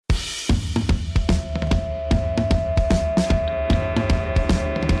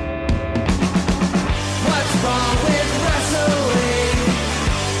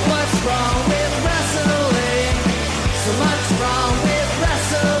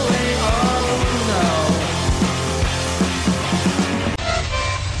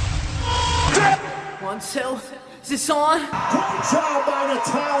tell. Is this on? Great job by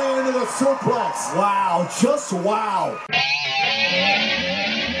Natalya into the suplex. Wow, just wow.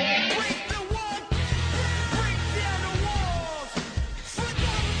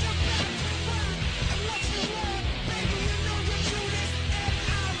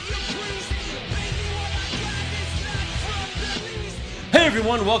 Hey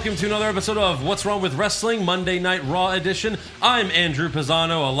everyone, welcome to another episode of What's Wrong with Wrestling, Monday Night Raw edition. I'm Andrew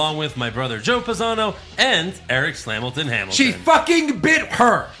Pisano, along with my brother Joe Pisano and Eric Slamilton Hamilton. She fucking bit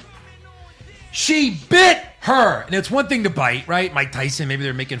her. She bit her. And it's one thing to bite, right? Mike Tyson, maybe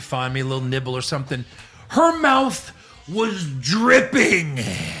they're making fun, maybe a little nibble or something. Her mouth was dripping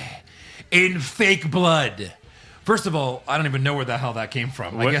in fake blood. First of all, I don't even know where the hell that came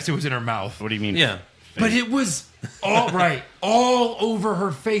from. What? I guess it was in her mouth. What do you mean? Yeah. But it was all right, all over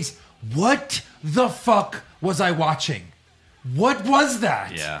her face. What the fuck was I watching? What was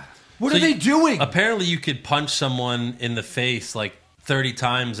that? Yeah. What So are they you- doing? Apparently you could punch someone in the face like 30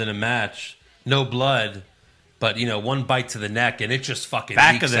 times in a match, no blood, but one bite to the neck and it just fucking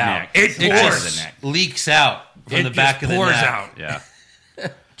Back leaks of the out. neck. It It pours. just the neck. leaks out from It the back just of the pours neck. out. Yeah.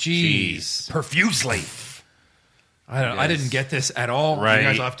 Jeez. Profusely. I didn't get this at all. Right. You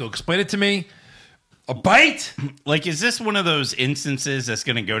guys will have to explain it to me. A bite? Like, is this one of those instances that's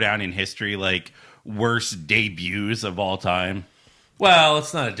going to go down in history, like worst debuts of all time? Well,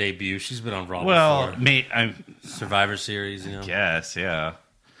 it's not a debut. She's been on Raw Well, before. I Survivor Series, guess, yeah.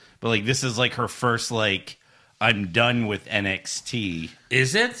 But like, this is like her first, like, I'm done with NXT.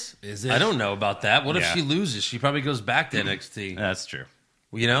 Is it? Is it? I don't know about that. What if Yeah. she loses? She probably goes back to NXT. That's true.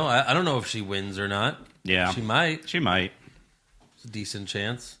 I don't know if she wins or not. Yeah. She might. She might. It's a decent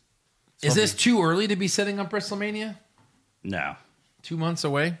chance. Is this too early to be setting up WrestleMania? No. 2 months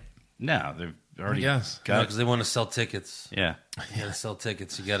away? No, they've already Yes. got. Because they want to sell tickets. Yeah. You gotta sell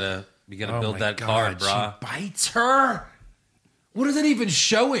tickets. You gotta Oh build my that God, card, brah. She bites her? What is it even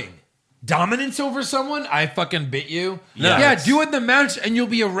showing? Dominance over someone? I fucking bit you? No, Yeah, it's- do it in the match and you'll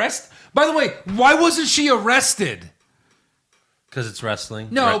be arrested. By the way, why wasn't she arrested? Because it's wrestling.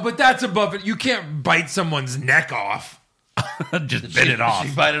 No, Right. but that's above it. You can't bite someone's neck off. Just bit it off.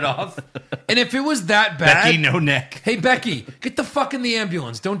 She bite it off. And if it was that bad... Becky, no neck. Hey, Becky, get the fuck in the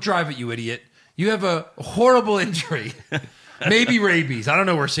ambulance. Don't drive it, you idiot. You have a horrible injury. Maybe rabies. I don't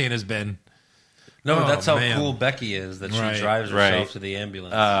know where Santa's been. No, Oh, that's how man. cool Becky is, that Right. she drives herself Right. to the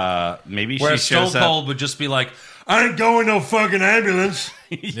ambulance. Maybe she Whereas Stone shows up. Cold would just be like, I ain't going no fucking ambulance.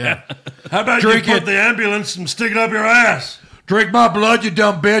 Yeah. How about Drink you put it. the ambulance and stick it up your ass? Drink my blood, you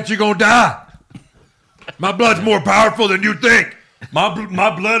dumb bitch. You're going to die. My blood's more powerful than you think. My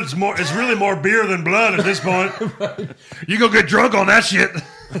blood is more. It's really more beer than blood at this point. You go get drunk on that shit.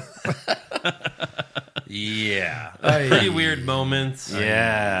 Yeah, Aye. pretty weird moments.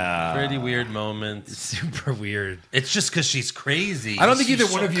 Yeah. Pretty weird moments. Super weird. It's just because she's crazy. I don't think She's either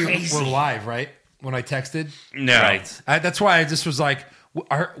so one of you crazy. were live, right? When I texted. No. Right. That's why I just was like,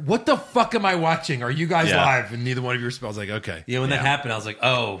 what the fuck am I watching? Are you guys Yeah. live? And neither one of you responded. I was like, okay. Yeah, when that Yeah. happened, I was like,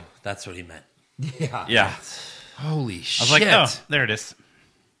 oh, that's what he meant. Yeah. Yeah. Holy shit. I was like, oh, there it is.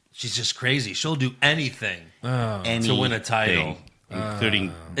 She's just crazy. She'll do anything. Anything, To win a title.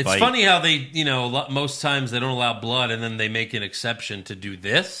 including. It's bite. funny how they, most times they don't allow blood, and then they make an exception to do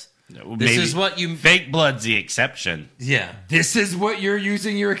this. This Maybe is what you. fake blood's the exception. Yeah. This is what you're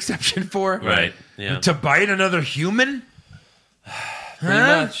using your exception for? Right. Yeah. To bite another human? Pretty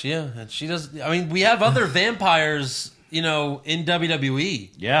much. Yeah. And she does. I mean, we have other vampires. In WWE,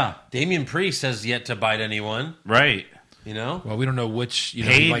 Yeah. Damian Priest has yet to bite anyone. Right. Well, we don't know which. he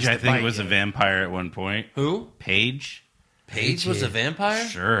Paige, likes to I think, bite. was a vampire at one point. Who? Paige? Paige was a vampire.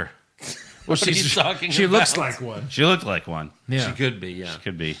 Sure. Well, What are you talking she about? looks like one. She looked like one. Yeah. She could be. Yeah.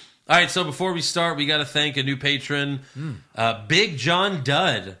 Could be. All right. So before we start, we got to thank a new patron, Big John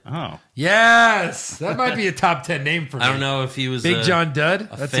Dud. Oh. Yes. That might be a top 10 name for me. I don't know if he was Big a, John Dud?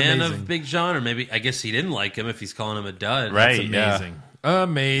 a That's fan amazing. of Big John, or maybe I guess he didn't like him if he's calling him a dud. Right. That's amazing.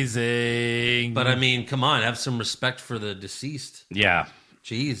 Amazing. But I mean, come on, have some respect for the deceased. Yeah.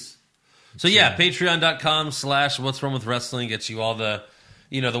 Jeez. So yeah, patreon.com/what's wrong with wrestling gets you all the,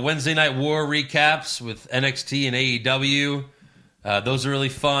 the Wednesday Night War recaps with NXT and AEW. Those are really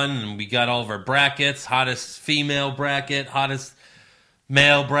fun. And we got all of our brackets, hottest female bracket, hottest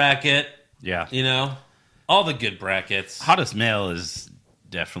male bracket, Yeah. all the good brackets. Hottest male is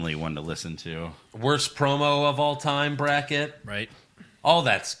definitely one to listen to. Worst promo of all time bracket. right. All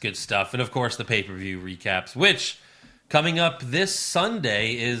that's good stuff. And of course, the pay-per-view recaps, which coming up this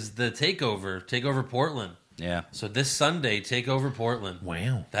Sunday is the TakeOver Portland. Yeah. So this Sunday, TakeOver Portland.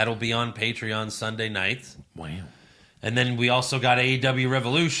 Wow. That'll be on Patreon Sunday night. Wow. And then we also got AEW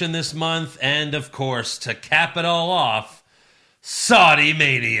Revolution this month. And, of course, to cap it all off, Saudi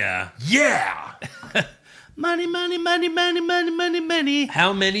Mania. Yeah. Money, money, money, money, money, money, money.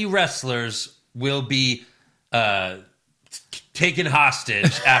 How many wrestlers will be taken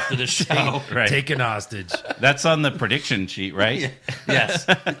hostage after the show? Right. Taken hostage. That's on the prediction sheet, right? Yes.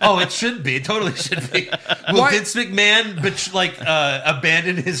 Oh, it should be. It totally should be. Will What? Vince McMahon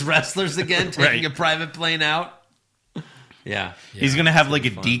abandon his wrestlers again, taking Right. a private plane out? Yeah. He's going to have like a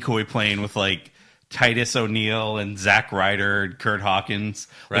decoy plane with like Titus O'Neil and Zack Ryder and Kurt Hawkins.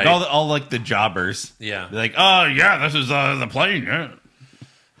 Like Right. all like the jobbers. Yeah. They're like, oh, yeah, this is the plane. Yeah.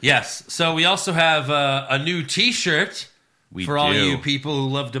 Yes. So we also have a new T-shirt We for all do. you people who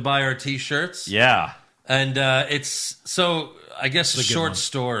love to buy our T-shirts. Yeah. And it's so I guess a good short one.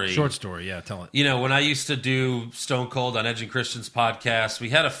 story. Short story. Yeah, tell it. You know, when I used to do Stone Cold on Edge and Christian's podcast, we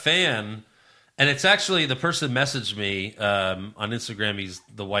had a fan, and it's actually the person messaged me on Instagram. He's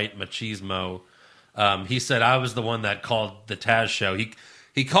the White Machismo. He said I was the one that called the Taz show.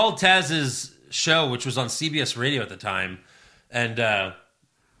 He called Taz's show, which was on CBS Radio at the time, and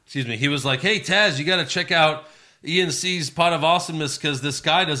he was like, "Hey Taz, you got to check out ENC's Pot of Awesomeness because this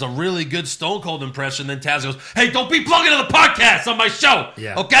guy does a really good Stone Cold impression." Then Taz goes, "Hey, don't be plugging into the podcast on my show,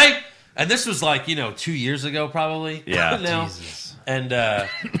 Yeah. okay?" And this was like 2 years ago, probably. Yeah. now. Jesus. And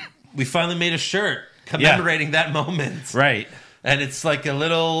we finally made a shirt commemorating that moment. Right. And it's like a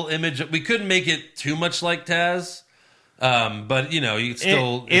little image. We couldn't make it too much like Taz, but you could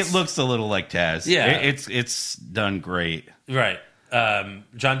still. It looks a little like Taz. Yeah. It's done great. right.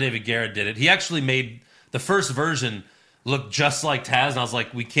 John David Garrett did it. He actually made the first version look just like Taz, and I was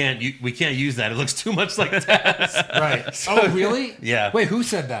like, we can't use that. It looks too much like Taz. Right. Oh, really? Yeah. Wait, who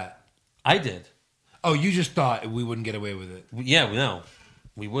said that? I did. Oh, you just thought we wouldn't get away with it. Yeah, no,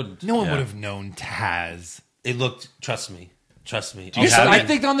 we wouldn't. No one Yeah. would have known Taz. It looked. Trust me. you have I it?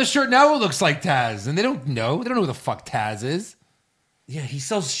 think on the shirt now it looks like Taz, and they don't know. They don't know who the fuck Taz is. Yeah, he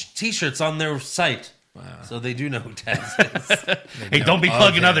sells T-shirts on their site, so they do know who Taz is. Hey, don't be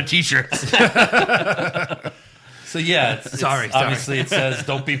plugging other T-shirts. So yeah, it's Sorry. obviously it says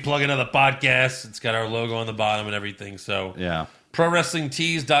don't be plugging other podcasts. It's got our logo on the bottom and everything. So Yeah.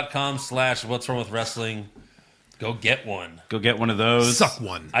 ProWrestlingTees.com/what's wrong with wrestling. Go get one. Go get one of those. Suck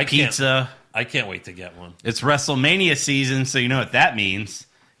one. Pizza. I can't wait to get one. It's WrestleMania season, so you know what that means.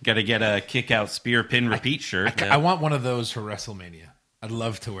 Got to get a kick-out spear pin repeat shirt. I want one of those for WrestleMania. I'd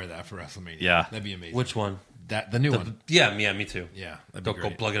love to wear that for WrestleMania. Yeah. That'd be amazing. Which one? The new one. Yeah, me too. Yeah, that'd Go be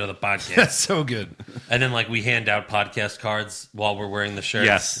great. plug it on the podcast. That's so good. And then we hand out podcast cards while we're wearing the shirts.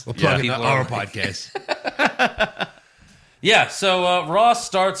 Yes. We'll plug in People our are like- podcast. Yeah, so Raw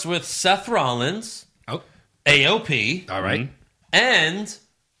starts with Seth Rollins, Oh, AOP, all right. and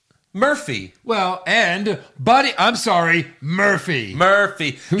Murphy. Well, and Buddy, I'm sorry, Murphy.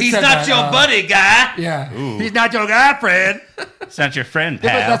 He's said not that? your buddy, guy. Yeah, he's not your girlfriend. It's not your friend,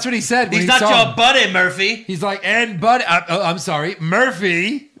 Yeah, pal. but that's what he said when He's he not saw your him. buddy, Murphy. He's like, and Buddy, I'm sorry,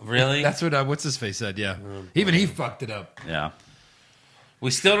 Murphy. Really? That's what what's his face said. Yeah, even he fucked it up. Yeah.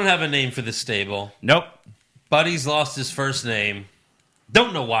 We still don't have a name for this stable. Nope. Buddy's lost his first name.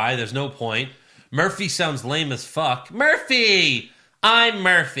 Don't know why. There's no point. Murphy sounds lame as fuck. Murphy! I'm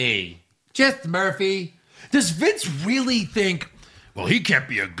Murphy. Just Murphy. Does Vince really think? Well, he can't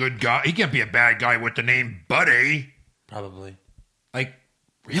be a good guy. He can't be a bad guy with the name Buddy. Probably. Like,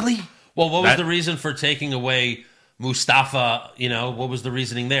 really? Well, what was That- the reason for taking away Mustafa? What was the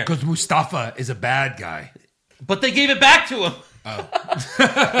reasoning there? Because Mustafa is a bad guy. But they gave it back to him.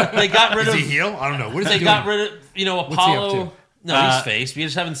 They got rid Is of. he heel? I don't know. What is They he got doing? rid of. he up Apollo. to? No, he's face. We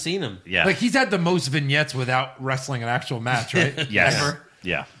just haven't seen him. Yeah. Like he's had the most vignettes without wrestling an actual match, right? yes. Ever.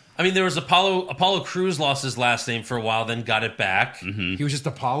 Yeah. I mean, there was Apollo Crews lost his last name for a while, then got it back. He was just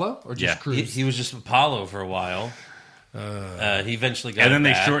Apollo or just Yeah. Cruz? He was just Apollo for a while. He eventually got And then it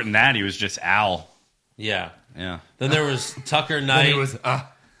they back. shortened that. He was just Al. Yeah. Yeah. Then there was Tucker Then Knight. he was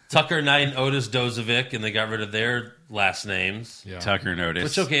Tucker Knight and Otis Dozovic, and they got rid of their last names. yeah. Tucker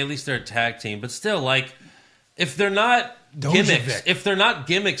noticed. Which, okay, at least they're a tag team. But still, if they're not Dozovic.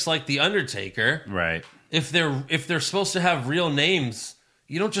 gimmicks like The Undertaker, Right. if they're supposed to have real names,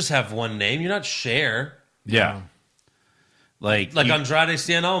 you don't just have one name. You're not Cher. Yeah. Like you- Andrade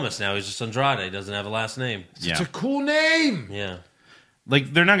Cien Almas now. He's just Andrade. He doesn't have a last name. yeah. It's a cool name. Yeah.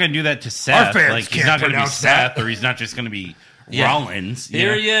 Like they're not going to do that to Seth. fans Like he's can't not going to be pronounce Seth, that. or he's not just going to be Yeah. Rollins. you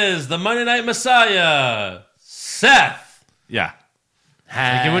Here know? he is, the Monday Night Messiah, Seth. Yeah.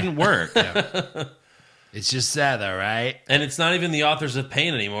 Like it wouldn't work. It's just Seth, all right? And it's not even the Authors of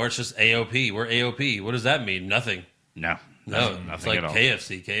Pain anymore. It's just AOP. We're AOP. What does that mean? Nothing. No. No, Nothing it's like at all.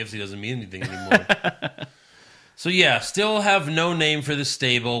 KFC. KFC doesn't mean anything anymore. So yeah, still have no name for the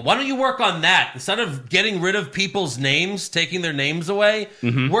stable. Why don't you work on that instead of getting rid of people's names, taking their names away?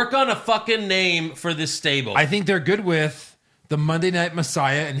 Work on a fucking name for this stable. I think they're good with the Monday Night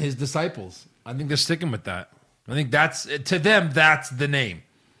Messiah and his disciples. I think they're sticking with that. I think that's to them. That's the name.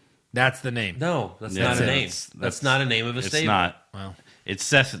 That's the name. No, that's Yeah, not a name. that's- That's not a name of a It's stable. not. Wow. It's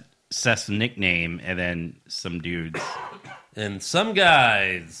Seth's nickname, and then some dudes. And some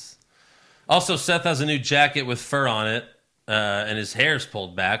guys. Also, Seth has a new jacket with fur on it, and his hair's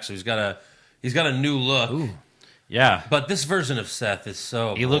pulled back, so he's got a new look. Ooh. Yeah. But this version of Seth is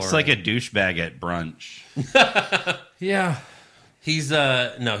so He looks like boring. a douchebag at brunch. Yeah. He's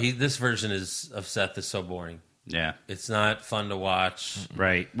this version of Seth is so boring. Yeah. It's not fun to watch.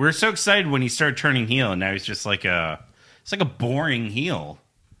 Right. We're so excited when he started turning heel, and now he's just like it's like a boring heel.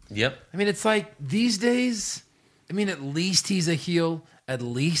 Yep. I mean, it's like these days. I mean, at least he's a heel. At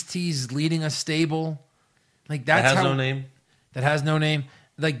least he's leading a stable. Like That that's has how, no name. That has no name.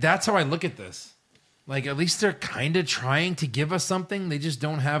 Like that's how I look at this. Like at least they're kind of trying to give us something. They just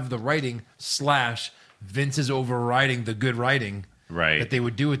don't have the writing / Vince is overriding the good writing Right. that they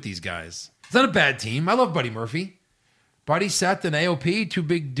would do with these guys. It's not a bad team. I love Buddy Murphy. Buddy, Seth, and AOP, 2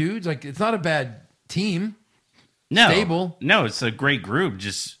 big dudes. Like it's not a bad team. No. Stable. No, it's a great group.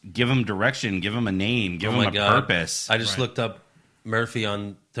 Just give them direction, give them a name, give Oh them my a God. purpose. I just looked up Murphy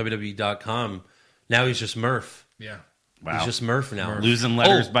on WWE.com. Now he's just Murph. Yeah. Wow. He's just Murph now. Losing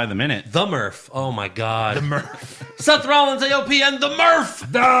letters Oh. by the minute. The Murph. Oh my God. The Murph. Seth Rollins, AOP, and the Murph.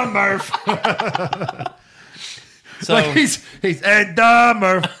 The Murph. So Like he's and the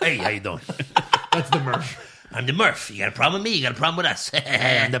Murph. Hey, how you doing? That's the Murph. I'm the Murph. You got a problem with me? You got a problem with us?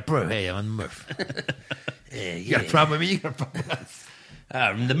 I'm the Murph. Hey, I'm the Murph. You got a problem with me? You got a problem with us.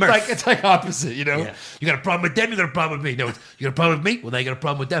 I'm the Murph. It's like opposite, you know? Yeah. You got a problem with them, you got a problem with me. No, you got a problem with me? Well, now you got a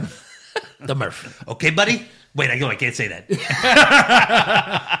problem with them. The Murph. Okay, buddy? Wait, I can't say that.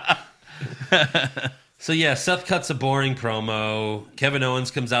 So, yeah, Seth cuts a boring promo. Kevin Owens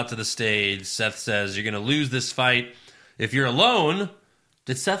comes out to the stage. Seth says, you're going to lose this fight if you're alone.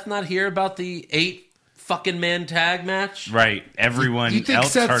 Did Seth not hear about the 8 fucking man tag match? Right. Everyone You think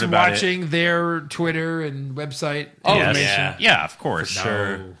else Seth's heard about watching their Twitter and website Oh, it. information? yeah. Yeah, of course.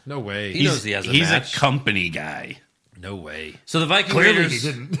 Sure. No, no way. He knows he has a He's match. a company guy. No way. So the Viking Clearly Raiders,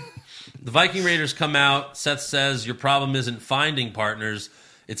 he didn't. the Viking Raiders come out. Seth says, your problem isn't finding partners.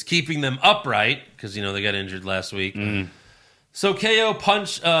 It's keeping them upright because, they got injured last week. So KO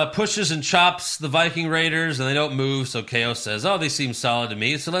pushes and chops the Viking Raiders, and they don't move. So KO says, they seem solid to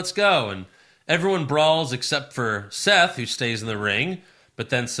me, so let's go. And everyone brawls except for Seth, who stays in the ring. But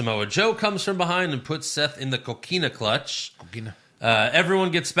then Samoa Joe comes from behind and puts Seth in the coquina clutch.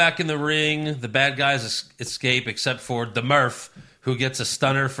 Everyone gets back in the ring. The bad guys escape except for the Murph, who gets a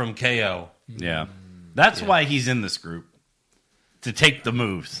stunner from KO. Yeah. That's why he's in this group. To take the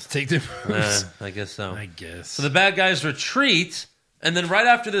moves. Take the moves. I guess so. I guess. So the bad guys retreat, and then right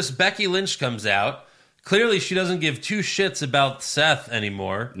after this, Becky Lynch comes out. Clearly, she doesn't give 2 shits about Seth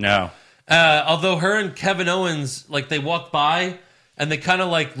anymore. No. Although her and Kevin Owens, they walked by, and they kind of,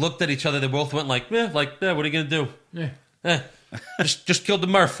 looked at each other. They both went what are you going to do? Yeah. Just killed the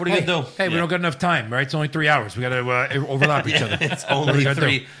Murph. What are you going to do? Hey, we don't got enough time, right? It's only 3 hours. We got to overlap each other. It's What are only we gonna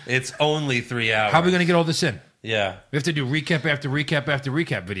 3. do? It's only 3 hours. How are we going to get all this in? Yeah. We have to do recap after recap after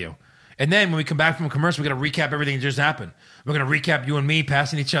recap video. And then when we come back from a commercial, we got to recap everything that just happened. We're going to recap you and me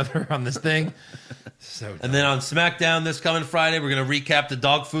passing each other on this thing. So And then on SmackDown this coming Friday, we're going to recap the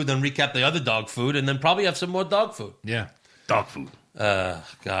dog food, then recap the other dog food, and then probably have some more dog food. yeah, Dog food.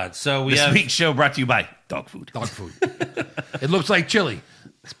 God. So we This have week's show brought to you by Dog Food. dog food. It looks like chili.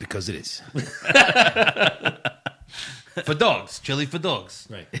 It's because it is. for dogs, chili for dogs.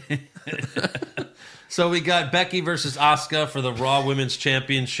 Right. So we got Becky versus Asuka for the Raw Women's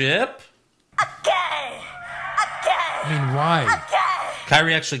Championship. I mean, why?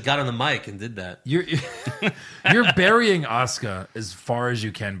 Kyrie actually got on the mic and did that. You're burying Asuka as far as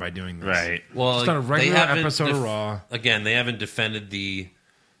you can by doing this. Right. Well, Just on a they regular haven't episode of Raw. Again, they haven't defended the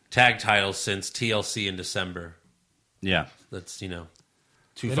tag titles since TLC in December. Yeah. That's, 2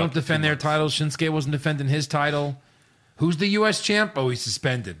 They don't defend their titles. Shinsuke wasn't defending his title. Who's the U.S. champ? Oh, he's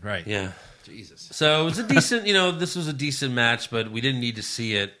suspended. Right. Yeah. Jesus. So it was a decent, this was a decent match, but we didn't need to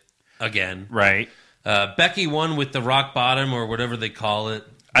see it again. Right. Becky won with the rock bottom or whatever they call it.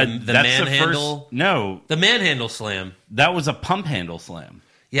 The That's manhandle. No, The manhandle slam. that was a pump handle slam.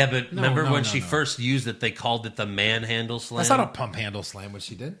 Yeah, but remember no, when no, she no. first used it, they called it the manhandle slam? That's not a pump handle slam, what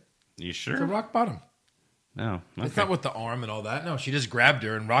she did. You It's a sure? rock bottom. No, okay. It's not with the arm and all that. No, she just grabbed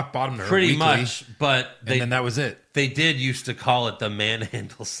her and rock bottomed her Pretty weekly, much, but and then that was it. they did used to call it the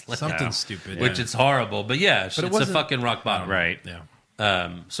manhandle slam. Something stupid. Which yeah. it's horrible. But yeah, But it it's a wasn't- fucking rock bottom. Right. Yeah.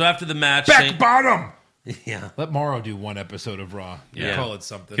 So after the match... Back bottom! Yeah. Let Morrow do one episode of Raw. Yeah. Call it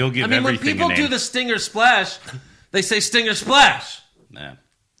something. He'll give I mean, when everything people a do name. the Stinger Splash, they say Stinger Splash. Yeah.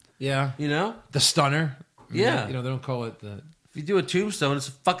 yeah. You know? The stunner. Yeah. You know, they don't call it the... If you do a tombstone, it's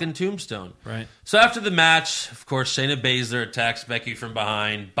a fucking tombstone. Right. So after the match, of course, Shayna Baszler attacks Becky from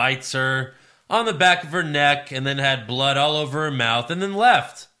behind, bites her on the back of her neck, and then had blood all over her mouth, and then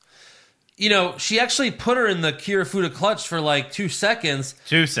left. You know, she actually put her in the Kirifuda clutch for like 2 seconds.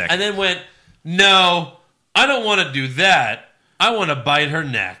 2 seconds. And then went, no, I don't want to do that. I want to bite her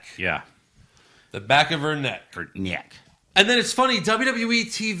neck. Yeah. The back of her neck. Her neck. And then it's funny, WWE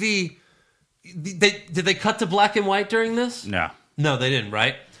TV, did they cut to black and white during this? No. No, they didn't,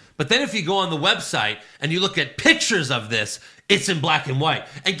 right? But then if you go on the website and you look at pictures of this, it's in black and white.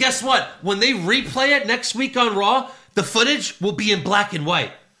 And guess what? When they replay it next week on Raw, the footage will be in black and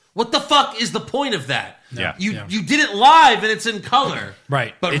white. What the fuck is the point of that? Yeah. You did it live and it's in color.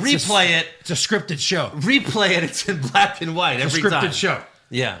 Right. But It's replay It's a scripted show. it's in black and white It's a every scripted time. show.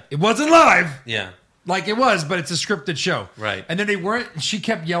 Yeah. It wasn't live Yeah. like it was, but it's a scripted show. Right. And then they weren't... She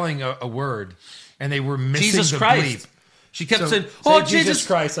kept yelling a word, and they were missing Jesus the Christ. bleep. She kept So, saying, say "Oh, Jesus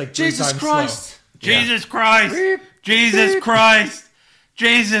Christ," like 3 Jesus times Christ." Jesus Christ. Beep, Jesus beep. Christ.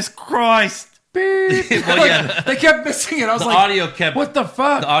 Jesus Christ. Beep. Well, Like, yeah. they kept missing it. I was The like, audio kept what the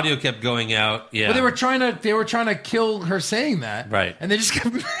fuck? The audio kept going out. Yeah. But they were trying to kill her saying that. Right. And they just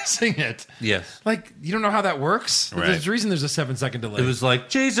kept missing it. Yes. Like, you don't know how that works? Right. There's a reason there's a 7-second delay. It was like,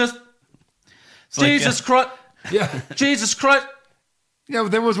 Jesus. like, Jesus Christ. yeah. Jesus Christ. You know,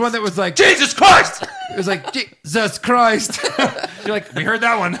 there was one that was like, Jesus Christ. it was like, Jesus Christ. You're like, we heard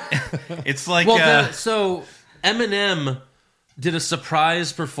that one. It's like Well, so Eminem did a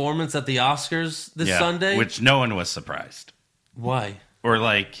surprise performance at the Oscars this Sunday. which no one was surprised. Why? Or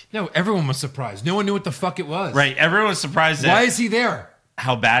like, No, everyone was surprised. No one knew what the fuck it was. right, everyone was surprised Why at is he there?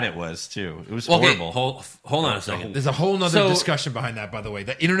 how bad it was too. It was Okay, horrible. hold on a second. There's a whole nother So- discussion behind that, by the way.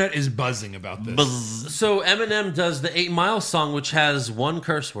 The internet is buzzing about this. So Eminem does the 8 Mile song, which has one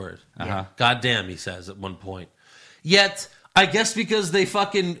curse word. Uh-huh. God damn, he says at one point. Yet, I guess because they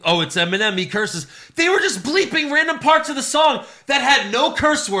fucking, it's Eminem, he curses. They were just bleeping random parts of the song that had no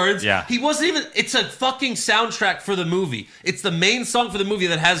curse words. Yeah. He wasn't even, it's a fucking soundtrack for the movie. It's the main song for the movie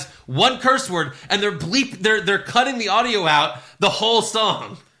that has one curse word, and they're cutting the audio out the whole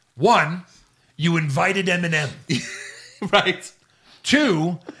song. 1, you invited Eminem. Right?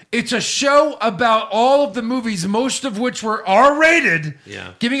 2, it's a show about all of the movies, most of which were R-rated,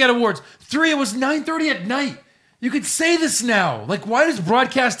 Yeah. giving out awards. 3, it was 9:30 at night. You could say this now. Like, why does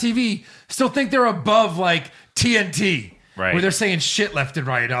broadcast TV still think they're above, like, TNT? Right. Where they're saying shit left and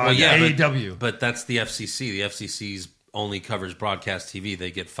right on Well, yeah, AEW. But that's the FCC. The FCC's only covers broadcast TV. They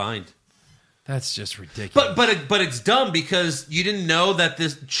get fined. That's just ridiculous. But it's dumb because you didn't know that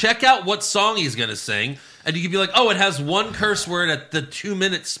this. Check out what song he's gonna sing, and you could be like, oh, it has one curse word at the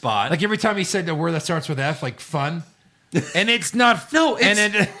 2-minute spot. Like, every time he said a word that starts with F, like fun, and it's not... no, it's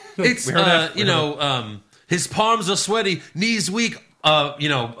and it's we heard F. his palms are sweaty, knees weak.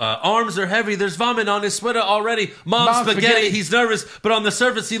 Arms are heavy. There's vomit on his sweater already. Mom's spaghetti. He's nervous, but on the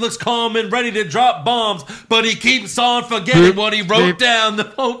surface he looks calm and ready to drop bombs. But he keeps on forgetting Beep, what he wrote beep, down. The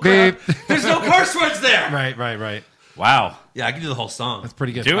whole crap. beep. There's no curse words there. Right. Wow. Yeah, I can do the whole song. That's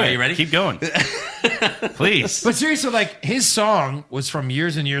pretty good. Do Are it. you ready? Keep going. Please. But seriously, like, his song was from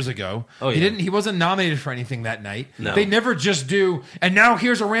years and years ago. Oh, yeah. He wasn't nominated for anything that night. No. They never just do, and now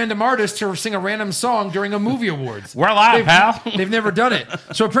here's a random artist to sing a random song during a movie awards. We're live, pal. They've never done it.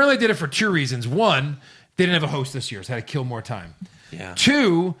 So apparently they did it for 2 reasons. 1, they didn't have a host this year, so had to kill more time. Yeah.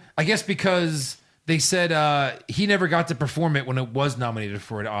 2, I guess because they said he never got to perform it when it was nominated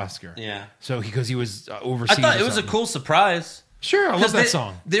for an Oscar. Yeah. So because he was I overseas. thought or it was a something. cool surprise. Sure, I love 'Cause that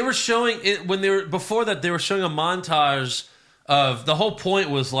song. They were showing it when they were before that. They were showing a montage of the whole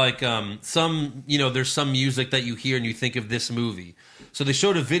point was like there's some music that you hear and you think of this movie. So they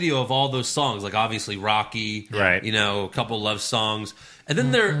showed a video of all those songs, like obviously Rocky, Right. a couple love songs, and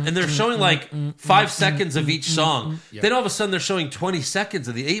then they're showing like 5 seconds of each song. Then all of a sudden they're showing 20 seconds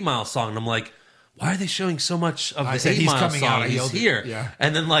of the 8 Mile song, and I'm like, why are they showing so much of I the said, 8 "He's Mile coming song? out, I He's yelled it." here, Yeah.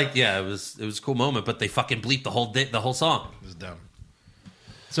 and then it was a cool moment, but they fucking bleeped the whole song. It was dumb.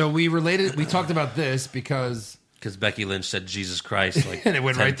 So we talked about this because Because Becky Lynch said Jesus Christ like And it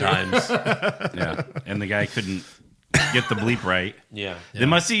went 10 right through. times. Yeah. And the guy couldn't get the bleep right. Yeah. They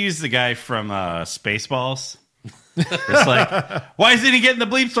must have used the guy from Spaceballs. It's like, why isn't he getting the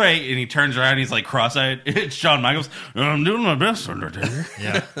bleeps right? And he turns around, he's like cross-eyed. It's Shawn Michaels. I'm doing my best, Undertaker.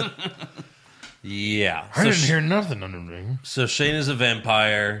 Yeah. Yeah. I didn't hear nothing, Undertaker. So Shane is a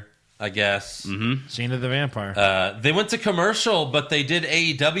vampire, I guess. Shane of the Vampire. They went to commercial, but they did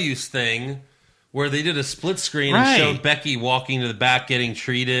AEW's thing where they did a split screen Right. and showed Becky walking to the back getting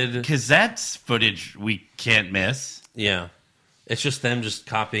treated. Because that's footage we can't miss. Yeah. It's just them just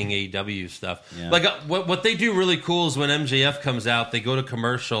copying AEW stuff. Yeah. Like what they do really cool is when MJF comes out, they go to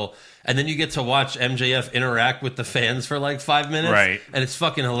commercial, and then you get to watch MJF interact with the fans for like 5 minutes. Right. And it's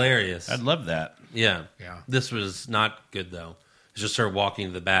fucking hilarious. I'd love that. Yeah. Yeah. This was not good, though. It's just her walking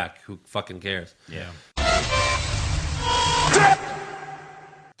to the back. Who fucking cares? Yeah.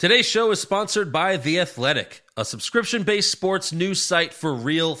 Today's show is sponsored by The Athletic, a subscription-based sports news site for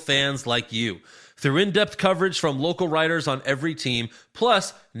real fans like you. Through in-depth coverage from local writers on every team,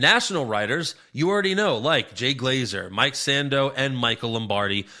 plus national writers you already know, like Jay Glazer, Mike Sando, and Michael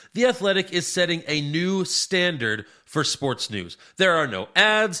Lombardi, The Athletic is setting a new standard for sports news. There are no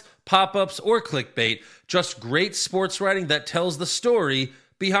ads, pop-ups, or clickbait, just great sports writing that tells the story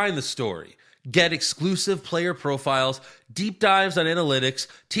behind the story. Get exclusive player profiles, deep dives on analytics,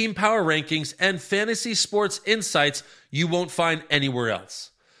 team power rankings, and fantasy sports insights you won't find anywhere else.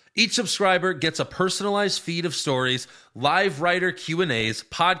 Each subscriber gets a personalized feed of stories, live writer Q&As,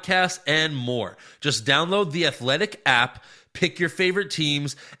 podcasts, and more. Just download the Athletic app, pick your favorite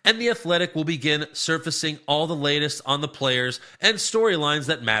teams, and The Athletic will begin surfacing all the latest on the players and storylines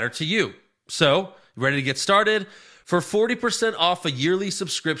that matter to you. So, ready to get started? For 40% off a yearly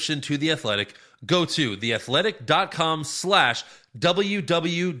subscription to The Athletic, go to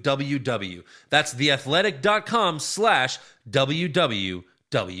theathletic.com/www. That's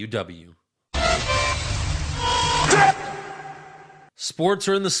theathletic.com/www. Sports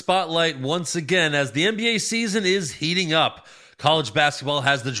are in the spotlight once again as the NBA season is heating up. College basketball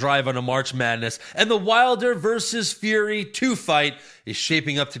has the drive on a March Madness, and the Wilder versus Fury 2 fight is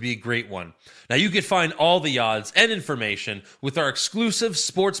shaping up to be a great one. Now, you can find all the odds and information with our exclusive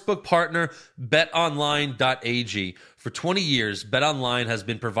sportsbook partner, BetOnline.ag. For 20 years, BetOnline has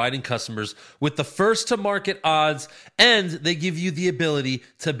been providing customers with the first-to-market odds, and they give you the ability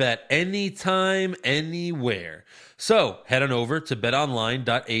to bet anytime, anywhere. So, head on over to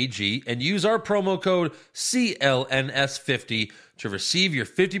betonline.ag and use our promo code CLNS50 to receive your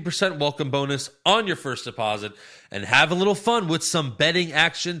 50% welcome bonus on your first deposit and have a little fun with some betting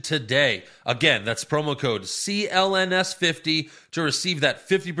action today. Again, that's promo code CLNS50 to receive that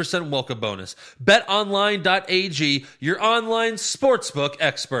 50% welcome bonus. BetOnline.ag, your online sportsbook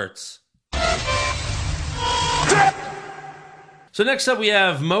experts. So next up we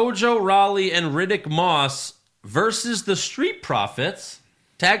have Mojo Rawley and Riddick Moss versus the Street Profits,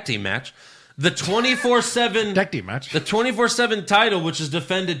 tag team match. The 24/7 Tag team match. The 24/7 title, which is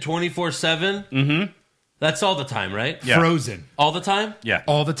defended 24/7. Mm-hmm. That's all the time, right? Yeah. Frozen. All the time. Yeah.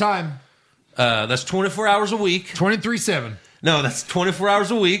 All the time. That's 24 hours a week. 23/7. No, that's 24 hours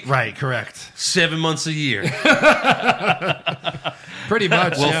a week. Right, correct. 7 months a year. Pretty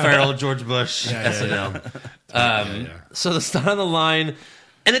much. Will yeah. Ferrell, George Bush, Yeah, SNL. So the start on the line,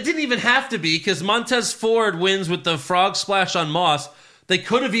 and it didn't even have to be because Montez Ford wins with the frog splash on Moss. They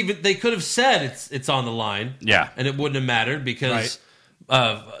could have said it's on the line, Yeah. and it wouldn't have mattered because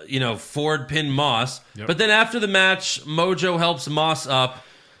Right. Ford pinned Moss. Yep. But then after the match, Mojo helps Moss up,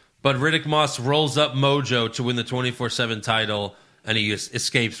 but Riddick Moss rolls up Mojo to win the 24/7 title, and he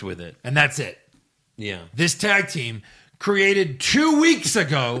escapes with it. And that's it. Yeah. This tag team created 2 weeks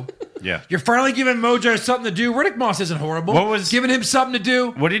ago. Yeah. You're finally giving Mojo something to do. Riddick Moss isn't horrible. What was- giving him something to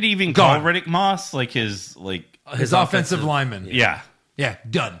do? What did he even call Gone. Riddick Moss? Like his His offensive lineman. yeah. Yeah,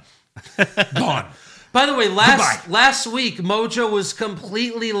 done. Gone. By the way, Goodbye. last week Mojo was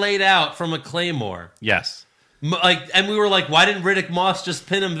completely laid out from a Claymore. Yes. And we were like, why didn't Riddick Moss just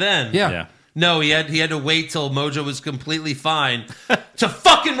pin him then? Yeah. Yeah. No, he had to wait till Mojo was completely fine to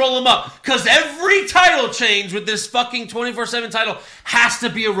fucking roll him up. Because every title change with this fucking 24/7 title has to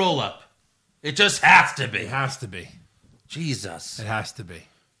be a roll up. It just has to be. It has to be. Jesus. It has to be.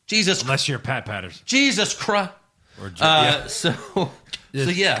 Jesus. Unless you're Pat Patterson. Jesus Christ. Or So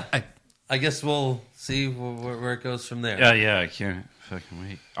yeah. I guess we'll see where it goes from there. Yeah, I can't fucking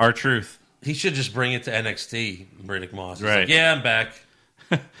wait. R-Truth. He should just bring it to NXT, Riddick Moss. He's Right. like, yeah, I'm back.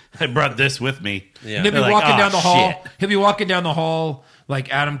 I brought this with me. Yeah. And he'll be They're like, walking "Oh, down the hall. shit." He'll be walking down the hall like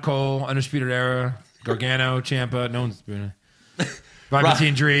Adam Cole, Undisputed Era, Gargano, Ciampa. No one's doing it.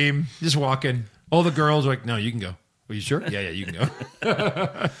 Velveteen Dream. Just walking. All the girls are like, no, you can go. Are you sure? Yeah, you can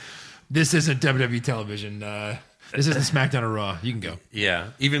go. This isn't WWE television. This isn't SmackDown or Raw. You can go. Yeah.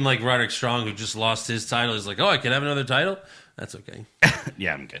 Even like Roderick Strong, who just lost his title, is like, oh, I can have another title? That's okay.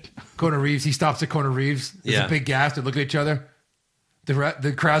 Yeah, I'm good. Corner Reeves. He stops at Corner Reeves. There's Yeah. a big gas. They look at each other.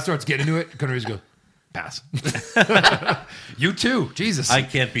 The crowd starts getting into it. Corner Reeves goes, pass. You too. Jesus. I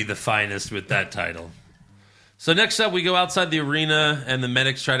can't be the finest with that title. So next up, we go outside the arena, and the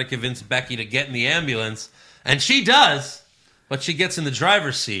medics try to convince Becky to get in the ambulance. And she does, but she gets in the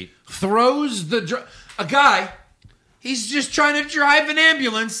driver's seat. Throws a guy. He's just trying to drive an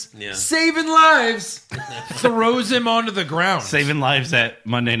ambulance, Yeah. saving lives. Throws him onto the ground. Saving lives at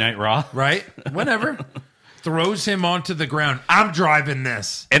Monday Night Raw. Right? Whatever. Throws him onto the ground. I'm driving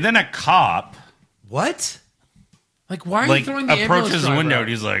this. And then a cop What? Like, why are like you throwing the ambulance approaches the driver window out? and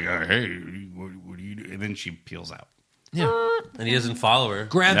he's like, hey, what do you do? And then she peels out. Yeah. And he doesn't follow her.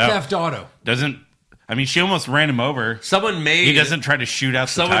 Grand No. Theft Auto. She almost ran him over. Someone made He doesn't try to shoot out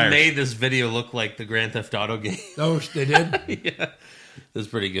the Someone tires. made this video look like the Grand Theft Auto game. Oh, they did? Yeah, that's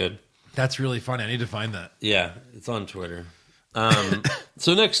pretty good. That's really funny. I need to find that. Yeah, it's on Twitter.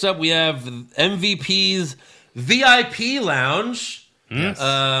 So next up, we have MVP's VIP Lounge. Yes.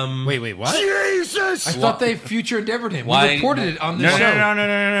 Wait, what? Jesus! I thought they future endeavored him. Why- We reported it on the No. show.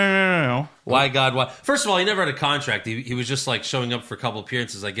 No. Why God? Why? First of all, he never had a contract. He was just like showing up for a couple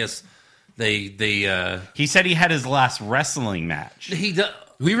appearances. I guess they He said he had his last wrestling match. he do-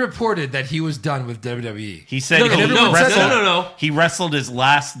 We reported that he was done with WWE. He said No, he no, wrestled. no. He wrestled his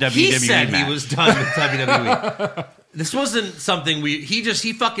last WWE he said match. he was done with WWE. This wasn't something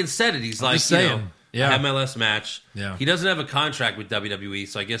he fucking said it. He's like, just saying. you know, Yeah. I had my last match. Yeah. He doesn't have a contract with WWE,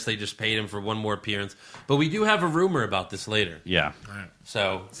 so I guess they just paid him for one more appearance. But we do have a rumor about this later. Yeah.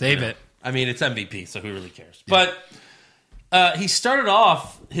 So Save it. I mean, it's MVP, so who really cares? But he started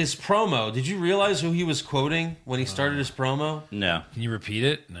off his promo. Did you realize who he was quoting when he started his promo? No. Can you repeat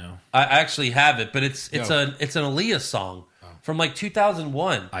it? No. I actually have it, but it's Yo. an Aaliyah song from like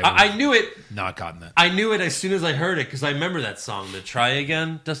 2001. I I knew it. Not gotten that. I knew it as soon as I heard it because I remember that song. The "Try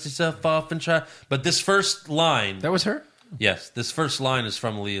Again," dust yourself off and try. But this first line, That was her? yes, this first line is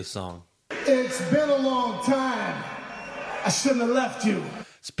from Aaliyah's song. It's been a long time. I shouldn't have left you.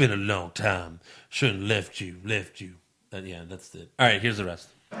 It's been a long time. Shouldn't left you. Yeah, that's it. All right, here's the rest.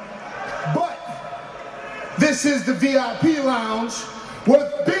 But this is the VIP lounge where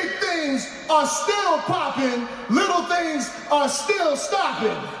big things are still popping, little things are still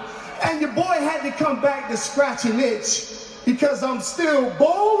stopping. And your boy had to come back to scratch an itch because I'm still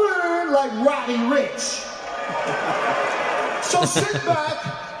bowling like Roddy Rich. So sit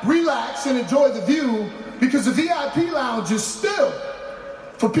back, relax, and enjoy the view because the VIP lounge is still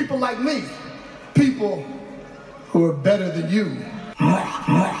for people like me, people who are better than you.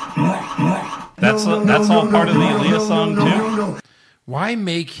 That's all part of the Aaliyah song too. Why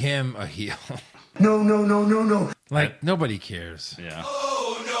make him a heel? No. Like, nobody cares. Yeah.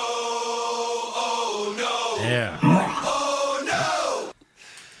 Yeah.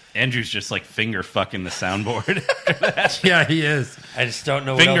 Andrew's just like finger fucking the soundboard. Yeah, he is. I just don't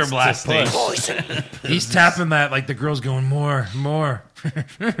know what Finger else to blasting. push. He's tapping that like the girl's going, more.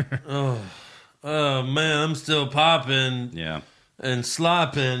 Oh man, I'm still popping Yeah. and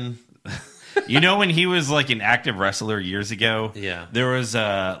slopping. You know when he was like an active wrestler years ago? Yeah. There was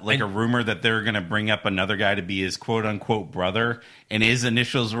a rumor that they were going to bring up another guy to be his quote unquote brother, and his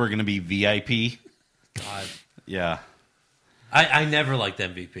initials were going to be VIP. God. Yeah. I never liked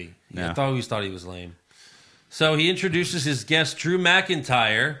MVP. Yeah. I always thought he was lame. So he introduces his guest, Drew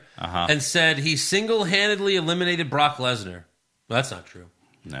McIntyre, and said he single-handedly eliminated Brock Lesnar. Well, that's not true.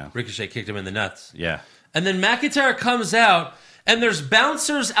 No. Ricochet kicked him in the nuts. Yeah. And then McIntyre comes out, and there's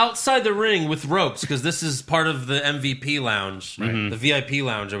bouncers outside the ring with ropes, because this is part of the MVP lounge, the VIP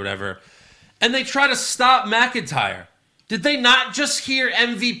lounge or whatever. And they try to stop McIntyre. Did they not just hear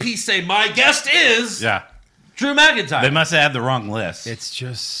MVP say, my guest is Yeah. Drew McIntyre? They must have had the wrong list. It's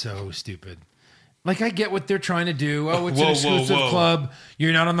just so stupid. Like, I get what they're trying to do. Oh, it's Whoa, an whoa, exclusive whoa. club.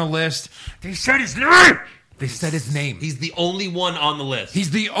 You're not on the list. They said his name. They said his name. He's the only one on the list.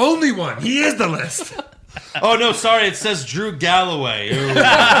 He's the only one. He is the list. Oh, no, sorry. It says Drew Galloway. Ooh.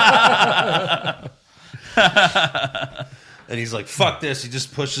 And he's like, fuck this. He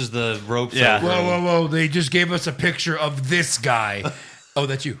just pushes the ropes Yeah. over. Whoa. They just gave us a picture of this guy. Oh,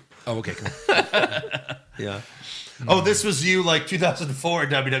 that's you. Oh, okay, come on. Yeah. Oh, this was you like 2004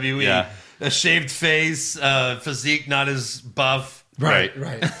 WWE. Yeah. A shaved face, physique not as buff. Right.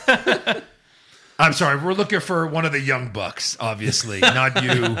 I'm sorry. We're looking for one of the young bucks, obviously, not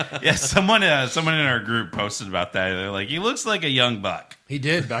you. Yeah, someone in our group posted about that. They're like, he looks like a young buck. He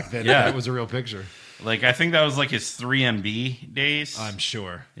did back then. Yeah. That was a real picture. Like, I think that was like his 3MB days. I'm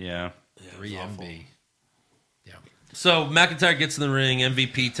sure. Yeah. 3MB. Yeah. So McIntyre gets in the ring.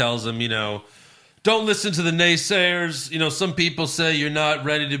 MVP tells him, don't listen to the naysayers. Some people say you're not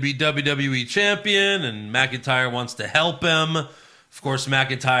ready to be WWE champion, and McIntyre wants to help him. Of course,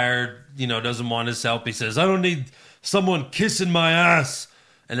 McIntyre, doesn't want his help. He says, I don't need someone kissing my ass.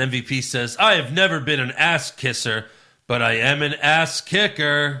 And MVP says, I have never been an ass kisser, but I am an ass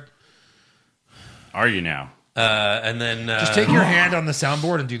kicker. Are you now? And then... Just take your hand on the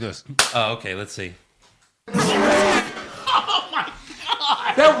soundboard and do this. Oh, okay, let's see. Oh, my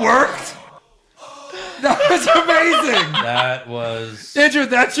God. That worked? That was amazing. That was... Andrew,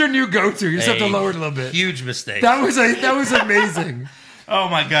 that's your new go-to. You just have to lower it a little bit. Huge mistake. That was amazing. Oh,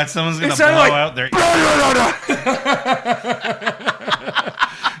 my God. Someone's going to It blow sounded like- out their...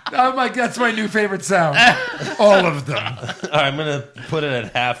 Oh my, that's my new favorite sound. All of them. All right, I'm going to put it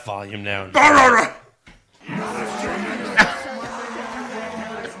at half volume now. I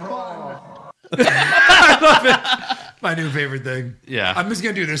love it. My new favorite thing. Yeah. I'm just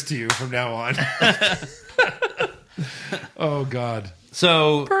going to do this to you from now on. Oh, God.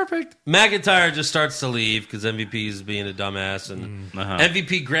 So Perfect. McIntyre just starts to leave because MVP is being a dumbass, and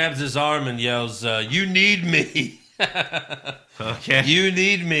MVP grabs his arm and yells, you need me. Okay. You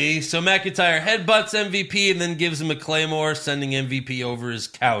need me. So McIntyre headbutts MVP and then gives him a Claymore, sending MVP over his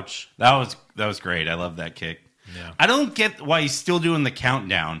couch. That was great. I love that kick. Yeah. I don't get why he's still doing the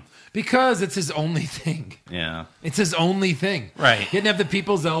countdown. Because it's his only thing. Yeah. It's his only thing. Right. He didn't have the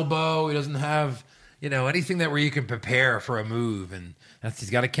people's elbow. He doesn't have, anything that where you can prepare for a move. And he's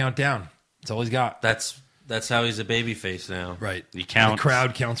got to count down. That's all he's got. That's how he's a babyface now. Right. He counts. The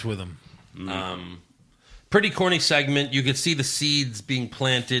crowd counts with him. Pretty corny segment. You could see the seeds being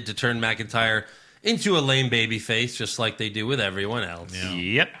planted to turn McIntyre into a lame babyface, just like they do with everyone else. Yeah.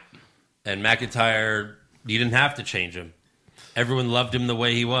 Yep. And McIntyre, you didn't have to change him. Everyone loved him the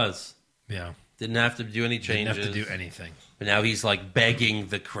way he was. Yeah. Didn't have to do any changes. Didn't have to do anything. But now he's like begging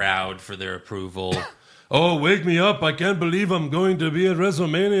the crowd for their approval. Oh, wake me up. I can't believe I'm going to be at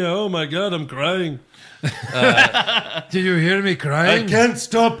WrestleMania. Oh my God, I'm crying. Did you hear me crying? I can't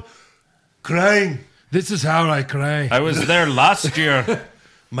stop crying. This is how I cry. I was there last year.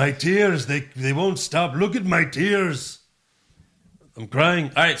 My tears, they won't stop. Look at my tears. I'm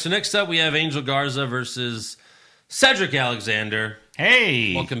crying. All right, so next up we have Angel Garza versus Cedric Alexander.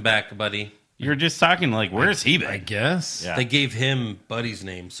 Hey. Welcome back, buddy. You were just talking like, where's he I been? guess. Yeah. They gave him Buddy's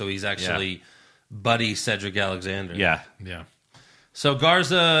name, so he's actually Buddy Cedric Alexander. Yeah. Yeah. So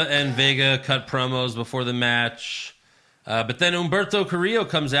Garza and Vega cut promos before the match. But then Humberto Carrillo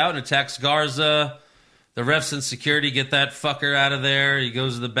comes out and attacks Garza. The refs and security get that fucker out of there. He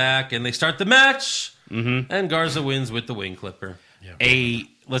goes to the back, and they start the match. Mm-hmm. And Garza wins with the wing clipper.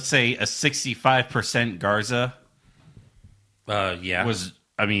 Let's say a 65% Garza Yeah. was,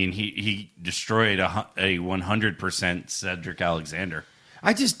 he destroyed a 100% Cedric Alexander.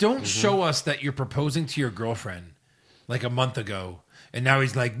 I just don't show us that you're proposing to your girlfriend like a month ago. And now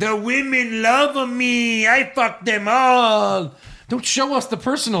he's like, the women love me. I fucked them all. Don't show us the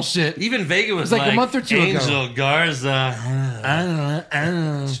personal shit. Even Vega was like a month or two ago. Angel Garza.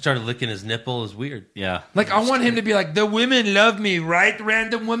 Started licking his nipple. It was weird. Yeah. Like, I want him to be like, the women love me, right,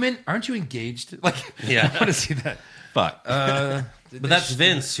 random women? Aren't you engaged? Like, Yeah. I want to see that. Fuck. But that's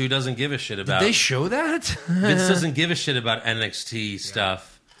Vince, who doesn't give a shit Did about. they show that? Vince doesn't give a shit about NXT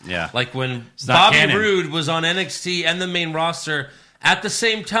stuff. Yeah. Like when not Bobby canon. Roode was on NXT and the main roster at the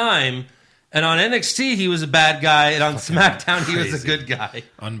same time, and on NXT he was a bad guy, and on SmackDown he was a crazy. good guy.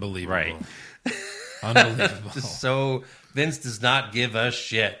 Unbelievable. Right. Unbelievable. So Vince does not give a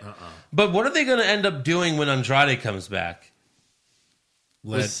shit. But what are they going to end up doing when Andrade comes back?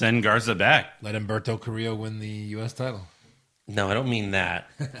 Let's send Garza back. Let Humberto Carrillo win the U.S. title. No, I don't mean that.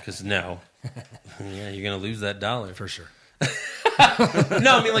 Because no. Yeah, you're going to lose that dollar. For sure.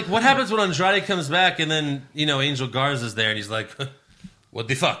 No, I mean, like, what happens when Andrade comes back and then, Angel Garza's there and he's like, what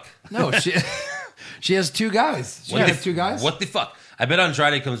the fuck? No, she has two guys. She has two guys? What the fuck? I bet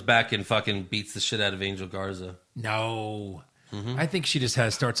Andrade comes back and fucking beats the shit out of Angel Garza. No. I think she just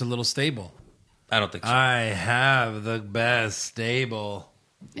starts a little stable. I don't think so. I have the best stable.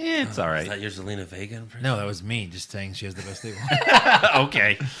 It's all Is right. that your Zelina Vega impression? No, that was me just saying she has the best stable.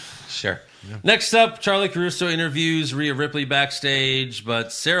 Okay. Sure. Next up, Charlie Caruso interviews Rhea Ripley backstage,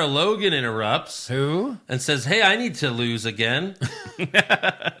 but Sarah Logan interrupts Who? and says, hey, I need to lose again.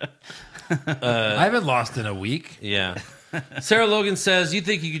 I haven't lost in a week. Yeah. Sarah Logan says, you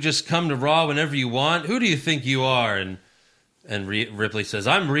think you could just come to Raw whenever you want? Who do you think you are? And Ripley says,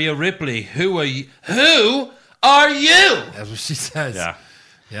 I'm Rhea Ripley. Who are you? Who are you? That's what she says. Yeah.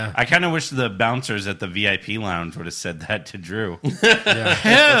 Yeah. I kind of wish the bouncers at the VIP lounge would have said that to Drew. Yeah.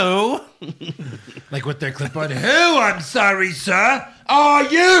 Who? Like with their clip on. Who, I'm sorry, sir, are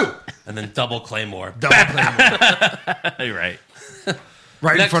you? And then double Claymore. Double Claymore. You're right.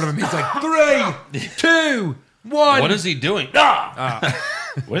 Right in Next- front of him. He's like, 3, 2, 1. What is he doing? Ah!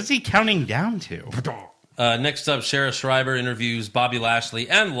 What is he counting down to? Next up, Sarah Schreiber interviews Bobby Lashley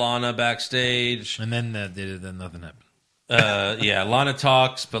and Lana backstage. And then nothing happened. Yeah, Lana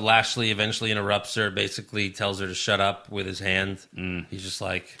talks, but Lashley eventually interrupts her, basically tells her to shut up with his hand. He's just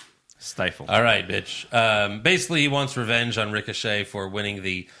like, Stifle. all right, bitch. Basically, he wants revenge on Ricochet for winning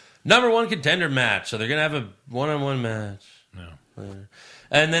the #1 contender match. So they're going to have a one-on-one match. No.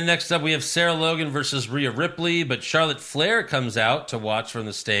 And then next up, we have Sarah Logan versus Rhea Ripley, but Charlotte Flair comes out to watch from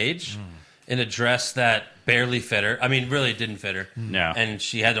the stage in a dress that barely fit her. I mean, really, it didn't fit her. No. And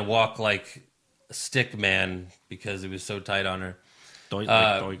she had to walk like a stick man because it was so tight on her.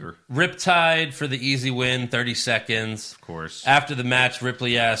 Doiger. Riptide for the easy win, 30 seconds. Of course. After the match,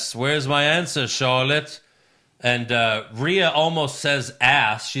 Ripley asks, "Where's my answer, Charlotte?" And Rhea almost says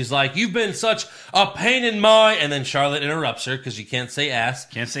ass. She's like, "You've been such a pain in my..." And then Charlotte interrupts her because you can't say ass.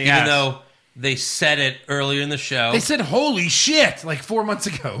 Can't say even ass. though they said it earlier in the show. They said, holy shit, like 4 months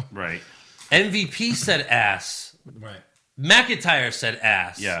ago. Right. MVP said ass. Right. McIntyre said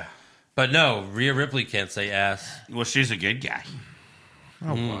ass. Yeah. But no, Rhea Ripley can't say ass. Well, she's a good guy.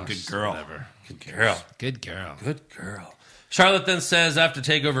 Good girl. Good girl. Good girl. Good girl. Charlotte then says, after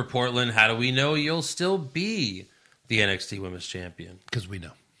TakeOver Portland, "How do we know you'll still be the NXT Women's Champion?" Because we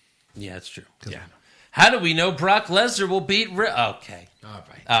know. Yeah, it's true. Yeah. How do we know Brock Lesnar will beat Okay. All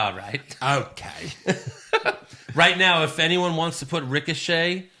right. All right. Okay. Right now, if anyone wants to put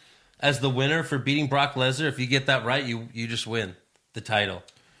Ricochet as the winner for beating Brock Lesnar, if you get that right, you just win the title.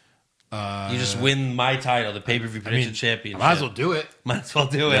 You just win my title, the pay-per-view prediction championship. Might as well do it. Might as well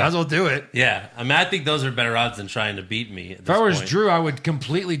do it. Might as well do it. Yeah. I mean, I think those are better odds than trying to beat me at If this I was point. Drew, I would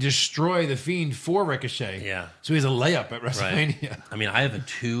completely destroy the Fiend for Ricochet. Yeah. So he's a layup at Right. WrestleMania. I mean, I have a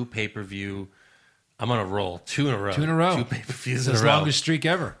 2 pay-per-view. I'm on a roll. 2 in a row. 2 in a row. 2 pay-per-views in It's a the row. longest streak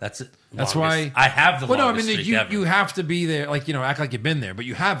ever. That's it. That's Longest. why I have the Well, no, I longest mean, streak ever. you have to be there, like, act like you've been there, but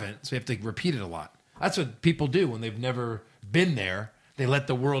you haven't, so you have to repeat it a lot. That's what people do when they've never been there. They let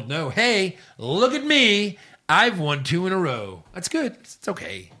the world know, hey, look at me. I've won 2 in a row. That's good. It's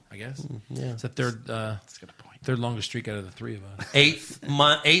okay, I guess. yeah. It's the third longest streak out of the 3 of us.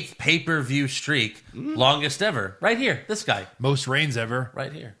 8th pay-per-view streak, longest ever. Right here, this guy, Most reigns ever.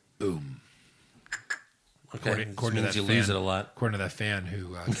 right here. Boom. Okay, According to means that you lose fan. it a lot. According to that fan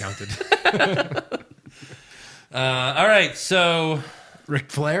who counted. All right, so Ric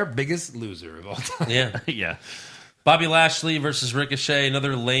Flair, biggest loser of all time. yeah, Yeah. Bobby Lashley versus Ricochet.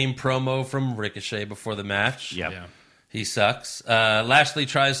 Another lame promo from Ricochet before the match. Yep. Yeah. He sucks. Lashley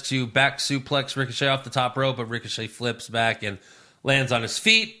tries to back suplex Ricochet off the top rope, but Ricochet flips back and lands on his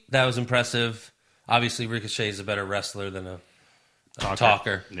feet. That was impressive. Obviously, Ricochet is a better wrestler than a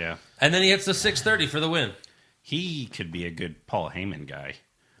talker. Yeah. And then he hits the 630 for the win. He could be a good Paul Heyman guy.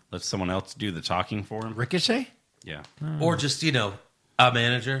 Let someone else do the talking for him. Ricochet? Yeah. Or just, a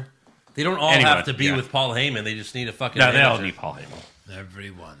manager. They don't all Anyone, have to be yeah. with Paul Heyman. They just need a fucking No, manager. they all need Paul Heyman.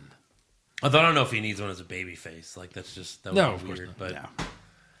 Everyone. Although I don't know if he needs one as a baby face. Like, that would No, be of course weird. not. But Yeah.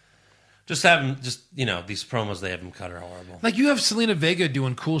 just have him, these promos they have him cut are horrible. Like, you have Selena Vega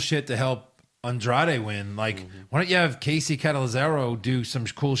doing cool shit to help Andrade win. Like, why don't you have Casey Catalazaro do some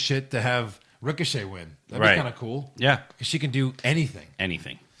cool shit to have Ricochet win? That'd Right. be kind of cool. Yeah. Because she can do anything.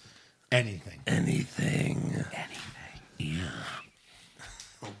 Anything. Anything. Anything. Yeah.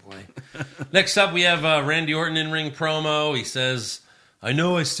 Oh, boy. Next up, we have Randy Orton in-ring promo. He says, "I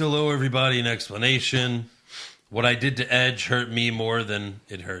know I still owe everybody an explanation. What I did to Edge hurt me more than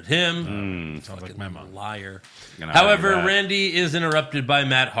it hurt him." Sounds like my mom. Liar. Gonna However, argue that. Randy is interrupted by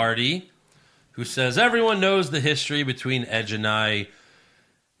Matt Hardy, who says, "Everyone knows the history between Edge and I.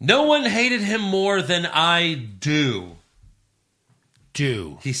 No one hated him more than I do."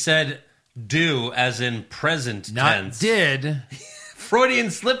 Do. He said do as in present Not tense. did.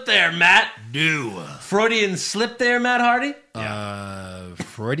 Freudian slip there, Matt. Do. Freudian slip there, Matt Hardy?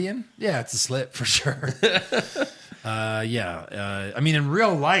 Freudian? Yeah, it's a slip for sure. I mean, in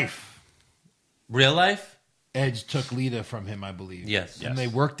real life, Real life? Edge took Lita from him, I believe. Yes. And they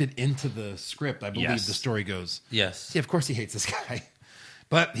worked it into the script, I believe Yes. the story goes. Yes. See, of course he hates this guy.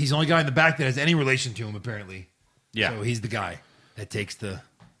 But he's the only guy in the back that has any relation to him, apparently. Yeah. So he's the guy that takes the...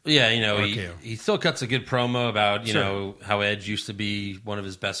 Yeah, RKO. he still cuts a good promo about, Sure. how Edge used to be one of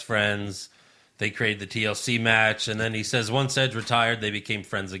his best friends. They created the TLC match, and then he says once Edge retired, they became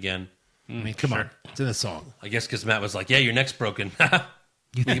friends again. I mean, come on. It's in the song. I guess because Matt was like, yeah, your neck's broken.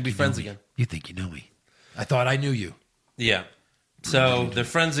 We can be friends again. You think you know me? I thought I knew you. Yeah. So they're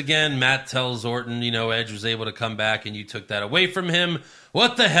friends again. Matt tells Orton, Edge was able to come back and you took that away from him.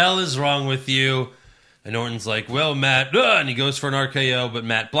 What the hell is wrong with you? And Orton's like, well, Matt, and he goes for an RKO, but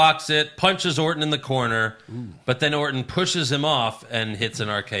Matt blocks it, punches Orton in the corner, but then Orton pushes him off and hits an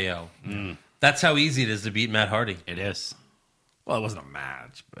RKO. That's how easy it is to beat Matt Hardy. It is. Well, it wasn't a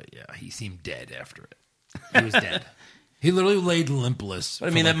match, but yeah, he seemed dead after it. He was dead. He literally laid limpless. But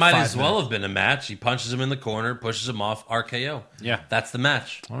I mean, that might as well have been a match. He punches him in the corner, pushes him off, RKO. Yeah. That's the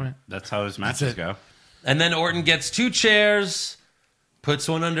match. All right. That's how his matches it. go. And then Orton gets 2 chairs, puts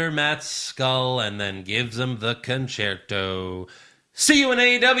one under Matt's skull, and then gives him the concerto. See you in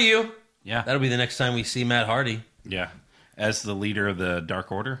AEW. Yeah. That'll be the next time we see Matt Hardy. Yeah. As the leader of the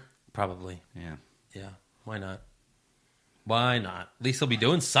Dark Order. Probably. Yeah. Yeah. Why not? Why not? At least he'll be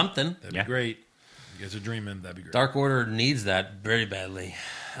doing something. That'd be great. You guys are dreaming. That'd be great. Dark Order needs that very badly.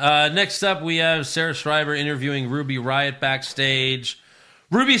 Next up, we have Sarah Schreiber interviewing Ruby Riott backstage.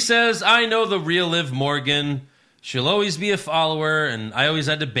 Ruby says, I know the real Liv Morgan. She'll always be a follower, and I always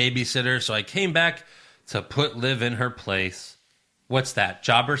had to babysit her, so I came back to put Liv in her place. What's that?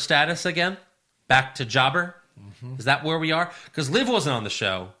 Jobber status again? Back to jobber? Mm-hmm. Is that where we are? Because Liv wasn't on the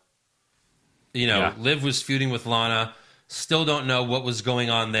show. Liv was feuding with Lana. Still don't know what was going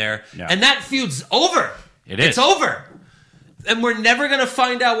on there. Yeah. And that feud's over. It's over. And we're never going to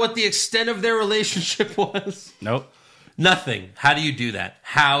find out what the extent of their relationship was. Nope. Nothing. How do you do that?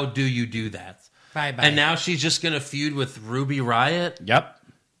 How do you do that? Bye-bye. And now she's just going to feud with Ruby Riott Yep.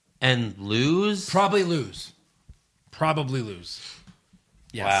 and lose? Probably lose.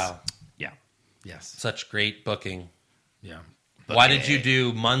 Yes. Wow. Yeah. Yes. Such great booking. Yeah. Why did you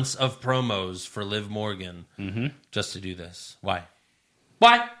do months of promos for Liv Morgan just to do this? Why?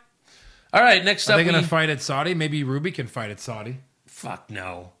 All right, next Are up. they going to fight at Saudi? Maybe Ruby can fight at Saudi. Fuck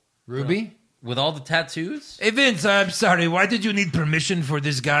no. Ruby? With all the tattoos? Hey, Vince, I'm sorry. Why did you need permission for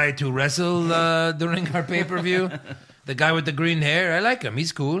this guy to wrestle during our pay-per-view? The guy with the green hair? I like him.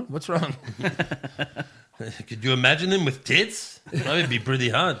 He's cool. What's wrong? Could you imagine him with tits? That would be pretty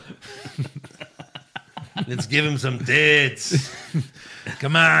hot. Let's give him some tits.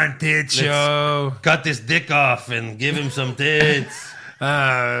 Come on, tit show. Cut this dick off and give him some tits.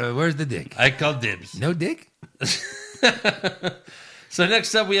 Where's the dick? I call dibs. No dick? So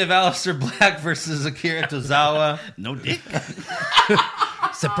next up, we have Aleister Black versus Akira Tozawa. No dick.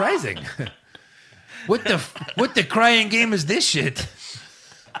 Surprising. What the crying game is this shit?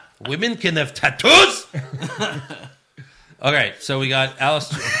 Women can have tattoos? Okay, so we got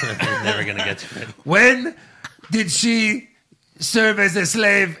Aleister. We're never going to get to it. When did she serve as a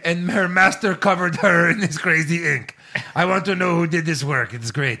slave and her master covered her in this crazy ink? I want to know who did this work.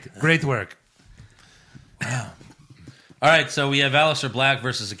 It's great. Great work. Wow. All right, so we have Aleister Black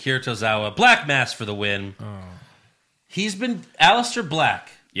versus Akira Tozawa. Black Mass for the win. Aleister Black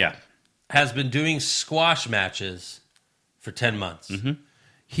Yeah. has been doing squash matches for 10 months. Mm-hmm.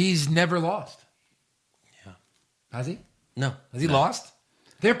 He's never lost. Yeah. Has he? No. Has he lost?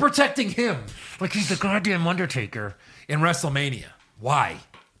 They're protecting him like he's the goddamn Undertaker in WrestleMania. Why?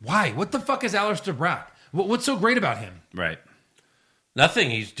 What the fuck is Aleister Black? What's so great about him? Right. Nothing.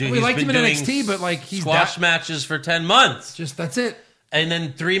 He's We he's liked been him in doing NXT, but like he's squash matches for 10 months. Just that's it. And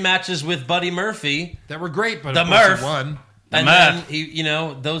then 3 matches with Buddy Murphy. That were great, but The of course Murph. he won. And Murph.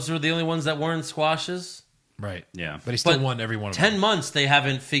 then, those were the only ones that weren't squashes. Right. Yeah. But he still But won every one of 10 them. months, they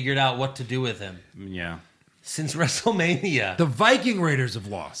haven't figured out what to do with him. Yeah. Since WrestleMania. The Viking Raiders have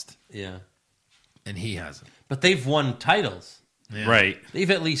lost, Yeah. and he hasn't. But they've won titles. Yeah. Right. They've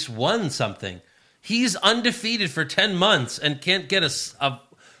at least won something. He's undefeated for 10 months and can't get a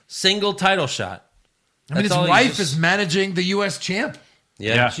single title shot. I mean, That's his all he wife just- is managing the U.S. champ.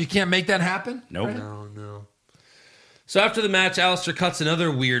 Yeah. She can't make that happen? Nope. Right? No. So after the match, Aleister cuts another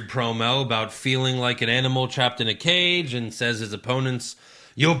weird promo about feeling like an animal trapped in a cage and says his opponents,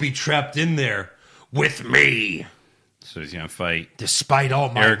 "You'll be trapped in there with me." So he's going to fight Despite all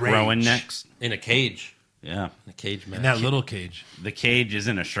my Eric rage. Rowan next. In a cage. Yeah. In a cage match. In that little cage. The cage is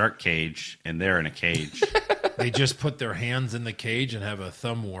in a shark cage, and they're in a cage. They just put their hands in the cage and have a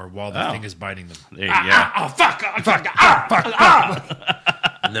thumb war while the Oh. thing is biting them. There you go. Oh, fuck.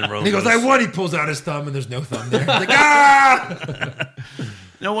 And then Rowan And he goes, goes, I won. He pulls out his thumb, and there's no thumb there. He's like, ah!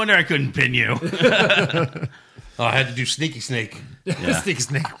 No wonder I couldn't pin you. "Oh, I had to do sneaky snake."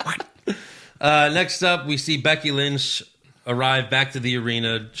 Snake. Next up, we see Becky Lynch arrive back to the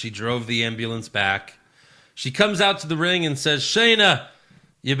arena. She drove the ambulance back. She comes out to the ring and says, "Shayna,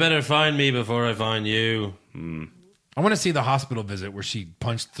 you better find me before I find you." I want to see the hospital visit where she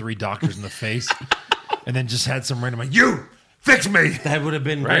punched 3 doctors in the face and then just had some random, like, you Fix me. That would have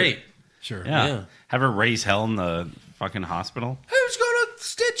been Right. great. Sure. Yeah. Yeah. Have her raise hell in the fucking hospital. Who's gonna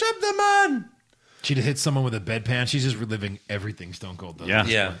stitch up the man? She'd have hit someone with a bedpan. She's just reliving everything Stone Cold does. Yeah.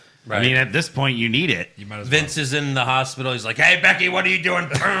 Yeah, right. I mean, at this point, you need it. You might as Vince is in the hospital. He's like, "Hey, Becky, what are you doing?"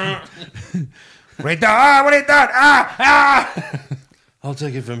 well. Wait there. Ah, what are you doing? Ah. I'll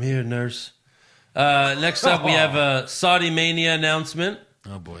take it from here, nurse. Next up, we have a Saudi Mania announcement.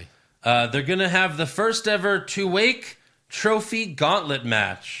 Oh, boy. They're going to have the first ever Tuwake Trophy Gauntlet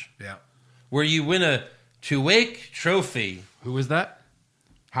match Yeah. where you win a Tuwake Trophy. Who is that?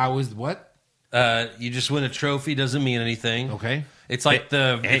 How is what? You just win a trophy, doesn't mean anything. Okay. It's like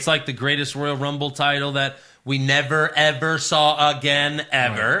the greatest Royal Rumble title that we never ever saw again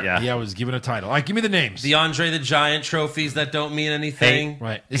ever. Yeah. Yeah, I was given a title. All right, give me the names. The Andre the Giant trophies that don't mean anything.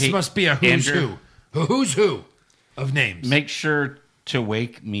 Right. This Hey, must be a who's Andrew. who. A who's who of names. Make sure to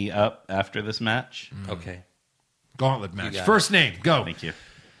wake me up after this match. Okay. Gauntlet match. got First name. Go. Thank you.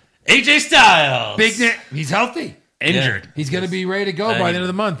 AJ Styles. Big name. He's healthy. Injured. He's going to be ready to go by the end of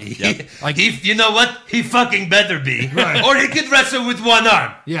the month. Like- You know what? He fucking better be. Or he could wrestle with one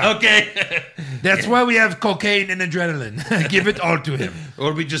arm. Yeah. Okay. That's why we have cocaine and adrenaline. Give it all to him.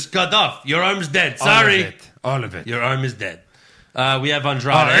 Or we just cut off. Your arm's dead. All Sorry. of it. All of it. Your arm is dead. We have Oh,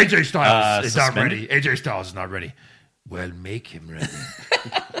 Andrade. AJ Styles is not suspended? ready. AJ Styles is not ready. Well, make him ready.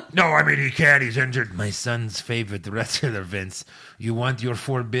 No, I mean, he can't. He's injured. My son's favorite wrestler, Vince. You want your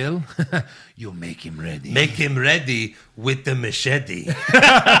 4 bill? You make him ready. Make him ready with the machete.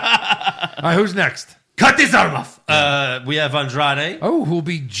 All right, who's next? Cut his arm off. We have Andrade. Oh, who'll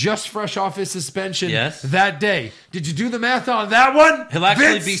be just fresh off his suspension Yes. that day. Did you do the math on that one? He'll actually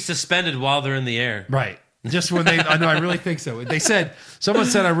Vince? be suspended while they're in the air. Right. Just when they, I know, I really think so. They said, someone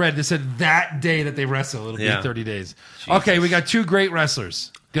said, I read, they said that day that they wrestle, it'll Yeah. be 30 days. Okay, we got 2 great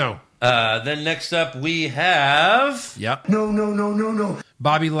wrestlers. Go. Then next up we have. Yep. No.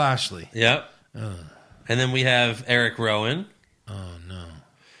 Bobby Lashley. Yep. And then we have Eric Rowan. Oh, no.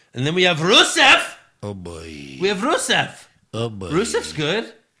 And then we have Rusev. Oh, boy. We have Rusev. Oh, boy. Rusev's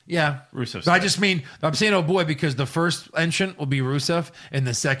good. Yeah. Rusev's But I good. just mean, I'm saying, oh, boy, because the first entrant will be Rusev, and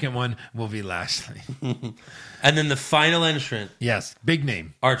the second one will be Lashley. And then the final entrant, Yes. Big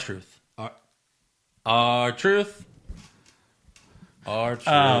name. R-Truth. R- R-Truth.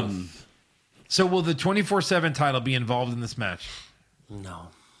 R-Truth. So will the 24/7 title be involved in this match? No.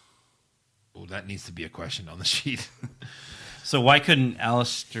 Oh, that needs to be a question on the sheet. So why couldn't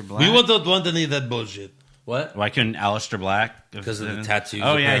Aleister Black? We don't want any of that bullshit. What? Why couldn't Aleister Black? Because of the tattoos,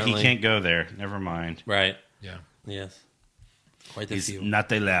 Oh yeah, apparently. he can't go there. Never mind. Right. Yeah. Yes. Quite a He's few.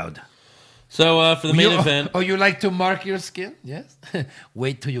 not allowed. So for the main event, Oh, you like to mark your skin? Yes.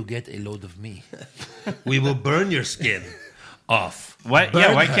 Wait till you get a load of me. we will burn your skin off. What? Burn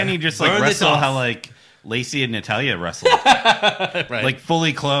Yeah. Why her. can't he just like Burn it wrestle off. how like Lacey and Natalia wrestled, Right. like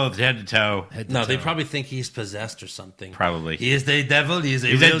fully clothed, head to toe? Head to No, they toe. probably think he's possessed or something. Probably. He is the devil. He is a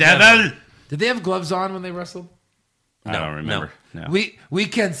He's real a devil. Did they have gloves on when they wrestled? I don't remember. No. We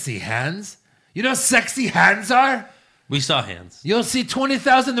can see hands. You know how sexy hands are? We saw hands. You'll see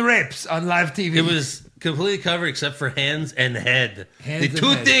 20,000 rapes on live TV. It was completely covered except for hands and head. Hands the and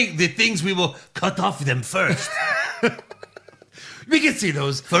two head. the things we will cut off them first. We can see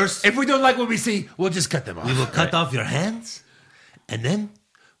those. First- If we don't like what we see, we'll just cut them off. We will cut off your hands, and then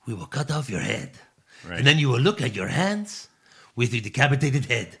we will cut off your head. Right. And then you will look at your hands with your decapitated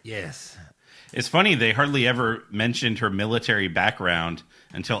head. Yes. It's funny they hardly ever mentioned her military background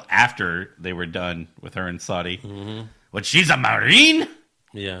until after they were done with her in Saudi. Mm-hmm. But she's a Marine.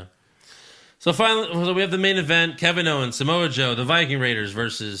 Yeah. So finally, so we have the main event: Kevin Owens, Samoa Joe, the Viking Raiders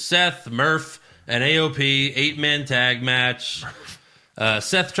versus Seth, Murph, and AOP 8-man tag match.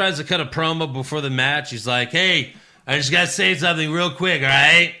 Seth tries to cut a promo before the match. He's like, "Hey, I just gotta say something real quick, all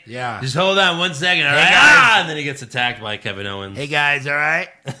right? Yeah. Just hold on 1 second, all right?" guys. And then he gets attacked by Kevin Owens. Hey, guys, all right?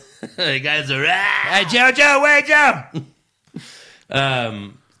 Hey guys, all right? Hey, Joe, wait, Joe.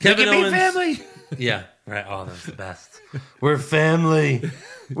 Kevin Look at me, Owens. family. Yeah, right. Oh, that's the best. We're family.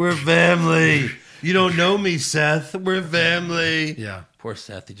 We're family. You don't know me, Seth. We're family. Yeah. Poor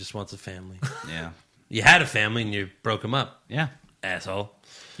Seth. He just wants a family. Yeah. You had a family and you broke him up, Yeah. asshole.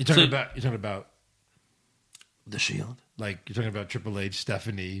 You're talking So- about The Shield. like you're talking about Triple H,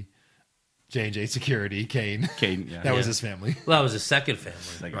 Stephanie, J&J Security, Kane. Kane, yeah. That was Yeah. his family. Well, that was his second family.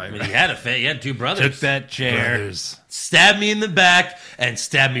 Second I mean, family. he had he had two brothers. Took that chair. Brothers. Stabbed me in the back and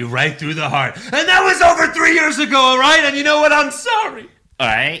stabbed me right through the heart. And that was over 3 years ago, all right? And you know what? I'm sorry. All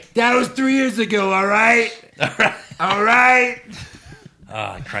right. That was 3 years ago, all right? All right. Oh,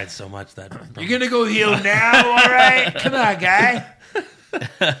 I cried so much that. You're going to go heal now, all right? Come on, guy.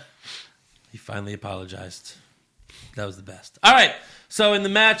 He finally apologized. That was the best. All right. So in the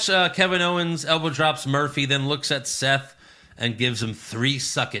match, Kevin Owens elbow drops Murphy, then looks at Seth and gives him 3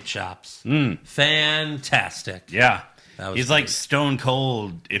 suck-it chops. Fantastic. Yeah. was He's like Stone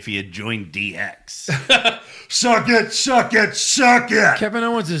Cold if he had joined DX. Suck it, suck it, suck it. Kevin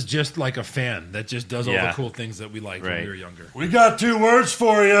Owens is just like a fan that just does all Yeah. the cool things that we liked when Right. we were younger. We got 2 words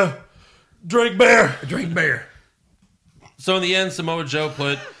for you. Drink beer. Drink beer. So in the end, Samoa Joe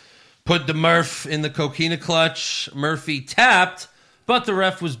put the Murph in the coquina clutch. Murphy tapped, but the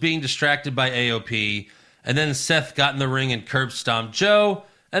ref was being distracted by AOP. And then Seth got in the ring and curb stomped Joe.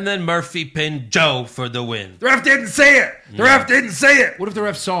 And then Murphy pinned Joe for the win. The ref didn't say it. The ref didn't say it. What if the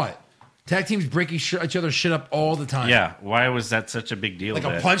ref saw it? Tag teams break each other's shit up all the time. Yeah. Why was that such a big deal? Like a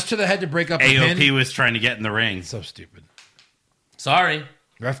that punch to the head to break up a AOP pin. was trying to get in the ring. So stupid. Sorry.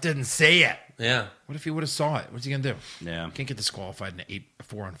 Ref didn't say it. Yeah. What if he would have saw it? What's he gonna do? Yeah. Can't get disqualified in a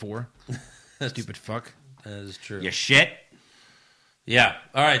 4-on-4. Stupid fuck. That is true. You shit. Yeah.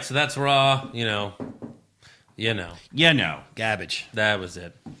 All right. So that's Raw. You know. You know. Garbage. That was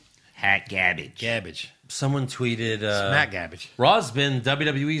it. Hat garbage. Garbage. Someone tweeted, Smack garbage. Raw's been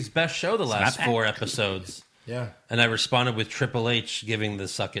WWE's best show the last Smack. 4 episodes. Yeah. And I responded with Triple H giving the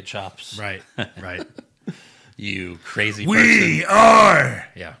suck it chops. Right. Right. You crazy We person. are.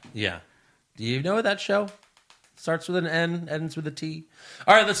 Yeah. Yeah. Do you know that show? Starts with an N, ends with a T.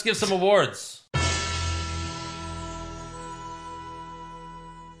 All right, let's give some awards.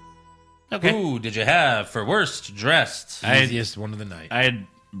 Okay. Who did you have for worst dressed? Easiest one of the night. I had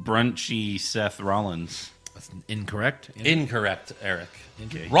brunchy Seth Rollins. That's incorrect. Incorrect, Eric.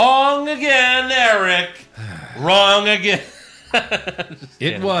 Okay. Wrong again, Eric. Wrong again.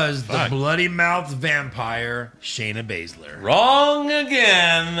 It was the bloody mouth vampire Shayna Baszler. Wrong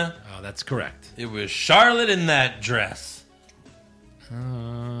again. Oh, that's correct. It was Charlotte in that dress. But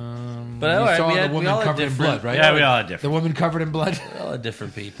all You right, saw we the had, we woman all had covered in different, blood, right? Yeah, we all had The different. woman covered in blood. we all had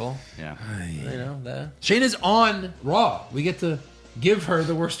different people. Yeah. You know that. Shayna's on Raw. We get to give her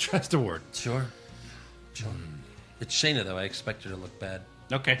the worst dressed award. Sure. It's Shayna though. I expect her to look bad.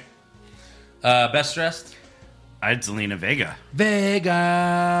 Okay. Best dressed. I had Zelina Vega.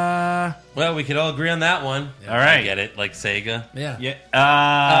 Vega. Well, we could all agree on that one. All right. I get it, like Sega. Yeah. Yeah.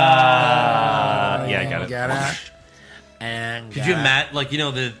 Yeah, I got it. Could you imagine, like, you know,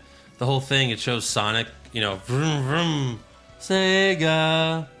 the whole thing? It shows Sonic, you know, vroom vroom,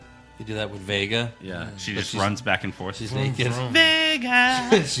 Sega. You do that with Vega. Yeah. She But just she's- runs back and forth. She's naked.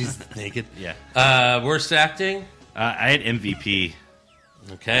 Vega. She's naked. Yeah. Worst acting. I had MVP.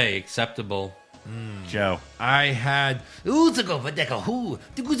 Okay, acceptable. Joe. I had Easy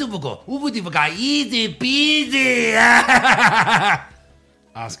peasy.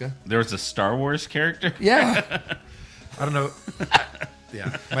 Oscar. There was a Star Wars character. Yeah. I don't know.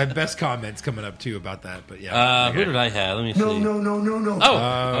 Yeah. My best comments coming up too about that, but yeah. Who did I have? Let me see. No, no, no, no, no.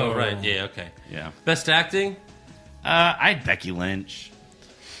 Oh, right. Yeah, okay. Yeah. Best acting. I had Becky Lynch.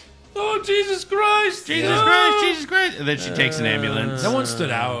 Oh, Jesus Christ! Jesus Christ, Jesus Christ. And then she takes an ambulance. No one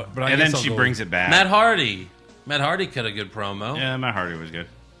stood out, but I and guess then I'll she go- brings it back. Matt Hardy. Matt Hardy cut a good promo. Yeah, Matt Hardy was good.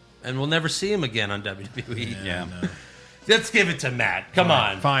 And we'll never see him again on WWE. Yeah. Let's give it to Matt. Come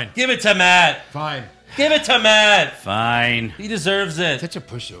on. Fine. Give it to Matt. Fine. Give it to Matt. Fine. He deserves it. Such a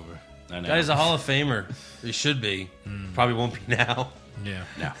pushover. I know. Guy's a Hall of Famer. He should be. Probably won't be now. Yeah.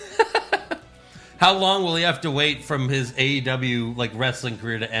 No. How long will he have to wait from his AEW like wrestling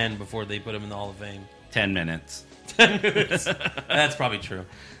career to end before they put him in the Hall of Fame? 10 minutes. That's probably true.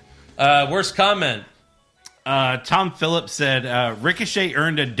 Worst comment. Tom Phillips said Ricochet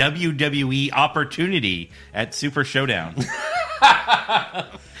earned a WWE opportunity at Super Showdown.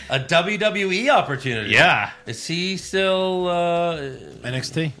 A WWE opportunity. Yeah. Is he still?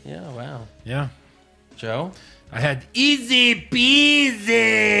 NXT. Yeah. Wow. Yeah. Joe. I had Easy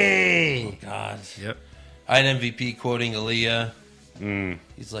peasy. Oh God. Yep. I had MVP quoting Aaliyah.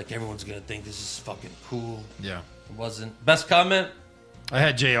 He's like, everyone's gonna think this is fucking cool. Yeah. It wasn't. Best comment. I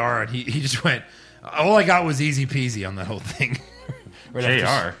had JR and he just went all I got was easy peasy on that whole thing. Right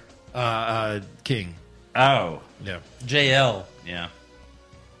JR. after, King. Oh. Yeah. JL. Yeah.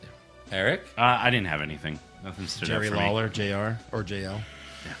 Eric. I didn't have anything. Nothing stood Jerry out for Lawler, JR or JL.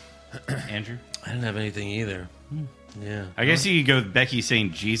 me. Andrew? I didn't have anything either. Yeah. I guess you could go with Becky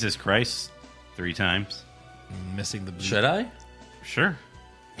saying Jesus Christ 3 times. Missing the blue. Should I? Sure.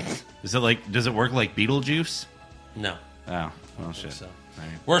 Is it like, does it work like Beetlejuice? No. Oh, well, shit. So. All right.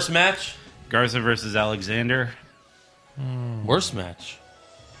 Worst match. Garza versus Alexander. Worst match.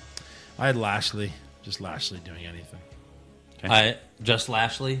 I had Lashley. Just Lashley doing anything. I just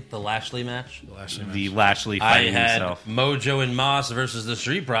Lashley. The Lashley match. The Lashley match. The Lashley I fighting had himself. Mojo and Moss versus the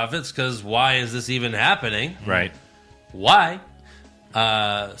Street Profits because why is this even happening? Right. Why?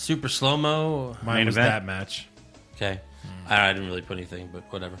 Super slow-mo. Mine Main was event? that match. Okay. I didn't really put anything, but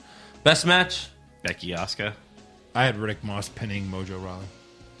whatever. Best match? Becky Asuka. I had Rick Moss pinning Mojo Rawley.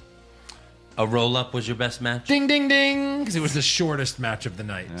 A roll-up was your best match? Ding, ding, ding. Because it was the shortest match of the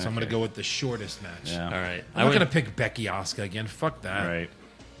night. So I'm going Okay. to go with the shortest match. Yeah. All right. I'm not going to pick Becky Asuka again. Fuck that. Right.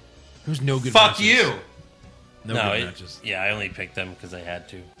 There's no good Fuck matches. you! No, No, good it- matches. yeah, I only picked them because I had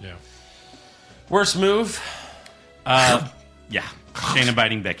to. Yeah. Worst move? Yeah. Shayna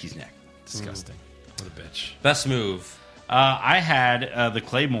biting Becky's neck. Disgusting. What a bitch. Best move? I had the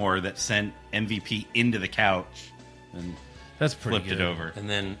Claymore that sent MVP into the couch and That's pretty flipped good. it over. And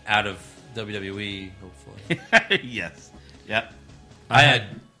then out of WWE, hopefully. Yes. Yep. I had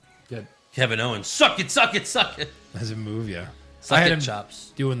Good. Kevin Owens. Suck it, suck it, suck it. As a move, yeah. Suck I had it, him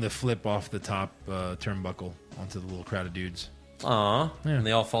chops. doing the flip off the top turnbuckle onto the little crowd of dudes. Aw. Yeah. And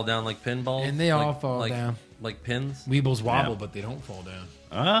they all fall down like pinballs? And they all fall down. Like pins? Weebles wobble, Yeah. but they don't fall down.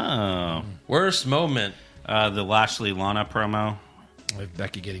 Oh. Worst moment? The Lashley Lana promo. Like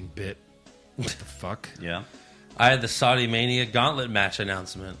Becky getting bit. What the fuck? Yeah. I had the Saudi Mania gauntlet match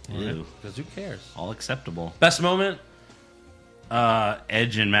announcement. Ew. Because who cares? All acceptable. Best moment?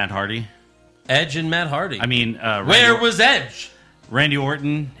 Edge and Matt Hardy. Edge and Matt Hardy. I mean, where was Edge? Randy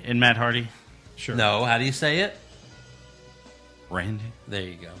Orton and Matt Hardy? Sure. No, how do you say it? Randy? There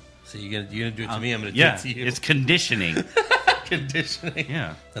you go. So you're gonna do it to me. I'm gonna do Yeah. it to you. It's conditioning. conditioning.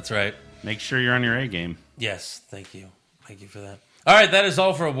 Yeah. That's right. Make sure you're on your A game. Yes, thank you. Thank you for that. All right, that is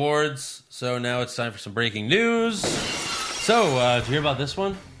all for awards. So now it's time for some breaking news. So, did you hear about this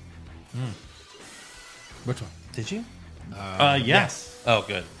one? Which one? Did you? Yes. Oh,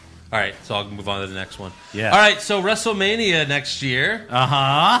 good. All right, so I'll move on to the next one. Yeah. All right, so WrestleMania next year.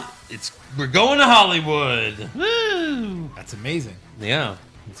 Uh-huh. We're going to Hollywood. Woo! That's amazing. Yeah.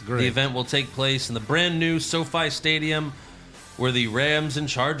 That's great. The event will take place in the brand new SoFi Stadium, where the Rams and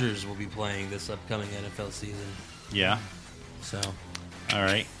Chargers will be playing this upcoming NFL season. Yeah. So All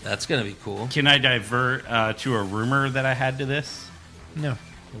right. that's gonna be cool. Can I divert to a rumor that I had to this? No.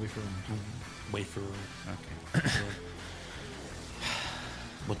 Wait for Wait for. Okay.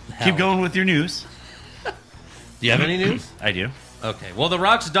 What the hell? Keep going with your news. Do you have any news? I do. Okay. Well, The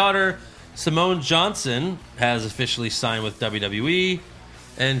Rock's daughter, Simone Johnson, has officially signed with WWE,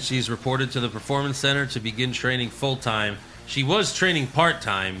 and she's reported to the Performance Center to begin training full time. She was training part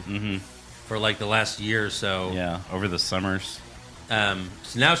time for like the last year or so. Yeah. Over the summers. So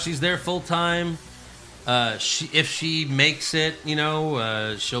now she's there full time. If she makes it,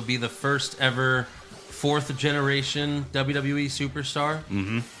 she'll be the first ever fourth generation WWE superstar.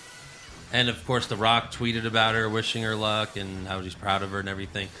 Mm-hmm. And of course, The Rock tweeted about her, wishing her luck and how he's proud of her and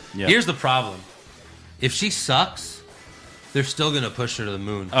everything. Yeah. Here's the problem: if she sucks, they're still going to push her to the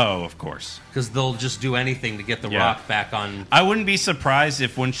moon Oh, of course. because they'll just do anything to get The Yeah. Rock back on. I wouldn't be surprised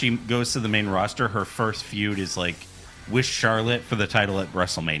if when she goes to the main roster, her first feud is like with Charlotte for the title at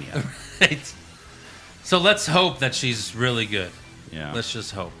WrestleMania. Right? So let's hope that she's really good. Yeah. Let's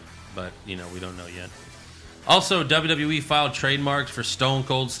just hope. But, we don't know yet. Also, WWE filed trademarks for Stone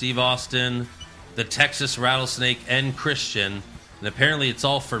Cold Steve Austin, the Texas Rattlesnake, and Christian. And apparently it's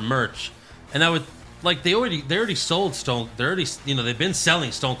all for merch. And I would, they already sold they've been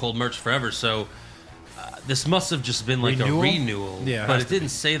selling Stone Cold merch forever. So this must have just been like Renewal? a renewal. Yeah, it but has it to didn't be.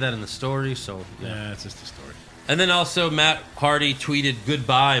 say that in the story. So, Yeah, it's just a story. And then also Matt Hardy tweeted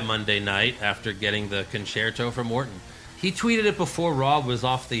goodbye Monday night after getting the concerto from Orton. He tweeted it before Raw was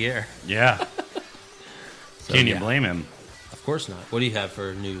off the air. Yeah. So, Can you yeah. blame him? Of course not. What do you have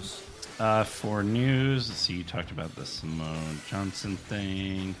for news? For news, let's see. You talked about the Simone Johnson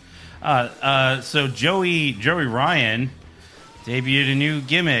thing. So Joey Ryan debuted a new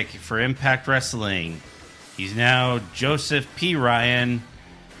gimmick for Impact Wrestling. He's now Joseph P. Ryan,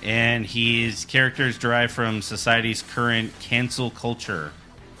 and his character is derived from society's current cancel culture.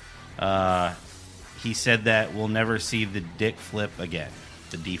 He said that we'll never see the dick flip again.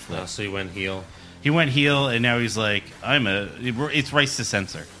 The D flip. So he went heel. He went heel, and now he's like, it's rights to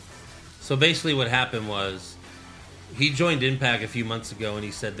censor. So basically what happened was he joined Impact a few months ago and he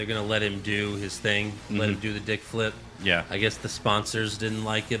said they're going to let him do his thing, let him do the dick flip. Yeah. I guess the sponsors didn't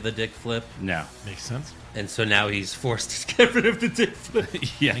like it, the dick flip. No. Makes sense. And so now he's forced to get rid of the dick flip.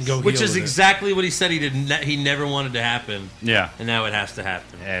 Yes. And go Which heel is with it. exactly what he said he never wanted to happen. Yeah. And now it has to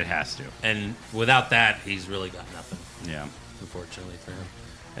happen. It has to. And without that, he's really got nothing, Yeah. unfortunately for him.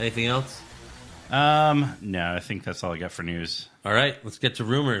 Anything else? No, I think that's all I got for news. All right, let's get to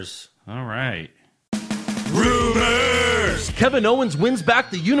rumors. All right. Rumors! years, Kevin Owens wins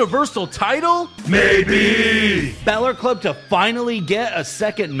back the Universal title? Maybe. Balor Club to finally get a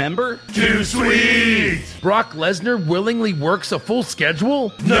second member? Too sweet. Brock Lesnar willingly works a full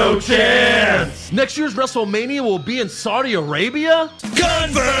schedule? No chance. Next year's WrestleMania will be in Saudi Arabia?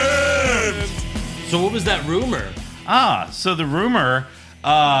 Confirmed. So what was that rumor? So the rumor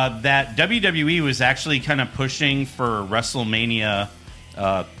that WWE was actually kind of pushing for WrestleMania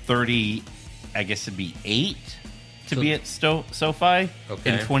 30, I guess it'd be 8 to be at SoFi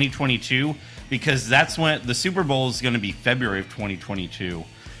in 2022, because that's when the Super Bowl is going to be February of 2022.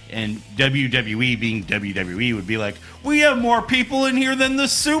 And WWE, being WWE, would be like, we have more people in here than the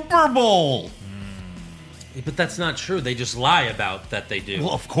Super Bowl. But that's not true. They just lie about that they do.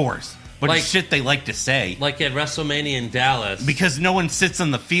 Well, of course. But Like- it's shit they like to say. Like at WrestleMania in Dallas. Because no one sits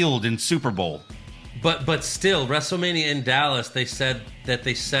on the field in Super Bowl. But still, WrestleMania in Dallas, they said that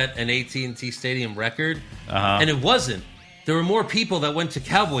they set an AT&T Stadium record, and it wasn't. There were more people that went to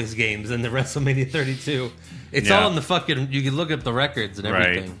Cowboys games than the WrestleMania 32. It's Yeah. all in the fucking. You can look up the records and Right.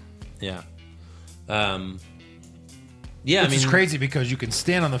 everything. Yeah. Yeah, Which is crazy because you can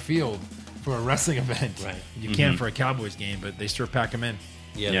stand on the field for a wrestling event. Right. You can for a Cowboys game, but they sure pack them in.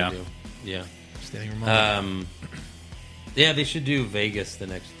 Yeah, Yeah. they do. Yeah. Standing room only. Yeah, they should do Vegas the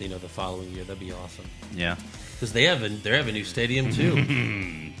following year. That'd be awesome. Yeah. Because they have a new stadium too.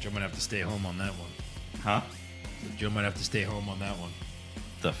 Joe might have to stay home on that one. Huh? Joe might have to stay home on that one.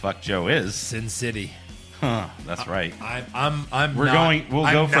 The fuck Joe is? Sin City. Huh, that's right. I'm We're not- going- we'll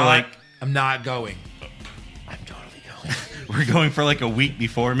I'm go for not- like- I'm not going. I'm totally going. We're going for like a week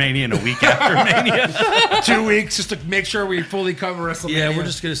before Mania and a week after Mania. 2 weeks just to make sure we fully cover WrestleMania. Yeah, we're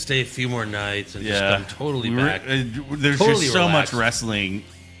just gonna stay a few more nights and just come totally back. There's Totally just so relaxed. much wrestling.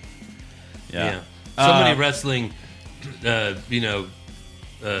 Yeah. So many wrestling,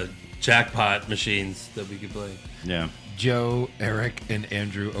 jackpot machines that we could play. Yeah. Joe, Eric, and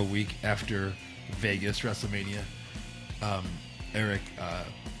Andrew a week after Vegas WrestleMania. Eric,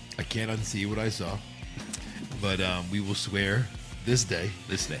 I can't unsee what I saw, but we will swear this day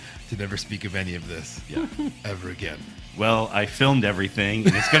to never speak of any of this ever again. Well, I filmed everything,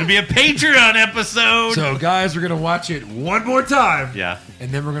 and it's going to be a Patreon episode. So, guys, we're going to watch it one more time. Yeah. And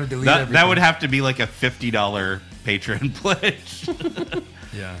then we're going to delete everything. That would have to be like a $50 Patreon pledge.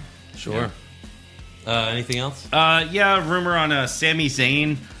 Yeah. Sure. Anything else? Rumor on Sami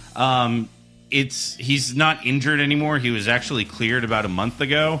Zayn. He's not injured anymore. He was actually cleared about a month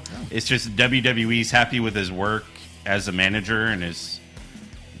ago. It's just WWE's happy with his work as a manager and his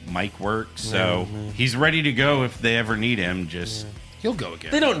mic work, so he's ready to go if they ever need him. He'll go again.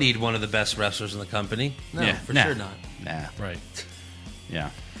 They don't need one of the best wrestlers in the company. No, for sure not. Nah. Right. Yeah.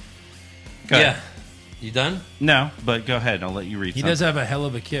 Yeah. You done? No, but go ahead. I'll let you read. He does have a hell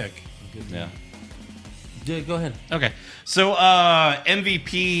of a kick. Yeah. Yeah, go ahead. Okay. So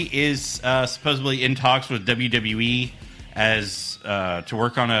MVP is supposedly in talks with WWE as to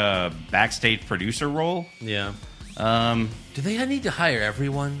work on a backstage producer role. Yeah. Do they need to hire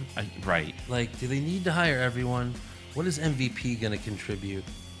everyone? Right. Like, do they need to hire everyone? What is MVP going to contribute?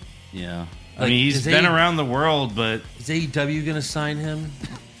 Yeah. I Like, mean, he's is been A- around the world, but Is AEW going to sign him?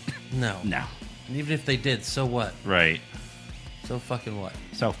 No. no. And even if they did, so what? Right. So fucking what?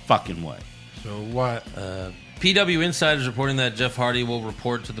 So fucking what? So what? PW Insider's reporting that Jeff Hardy will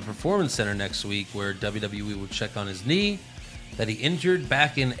report to the Performance Center next week, where WWE will check on his knee that he injured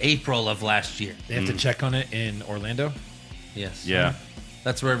back in April of last year. They have to check on it in Orlando? Yes. Yeah.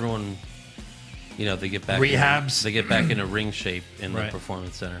 That's where everyone, they get back. Rehabs. They get back into ring shape in the Right.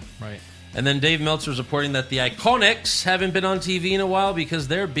 Performance Center. Right. And then Dave Meltzer's reporting that the Iconics haven't been on TV in a while because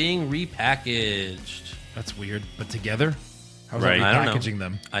they're being repackaged. That's weird. But together? How's Right. that I don't know. repackaging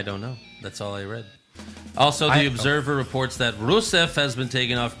them? I don't know. That's all I read. Also, The Observer reports that Rusev has been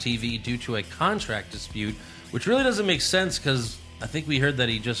taken off TV due to a contract dispute, which really doesn't make sense because I think we heard that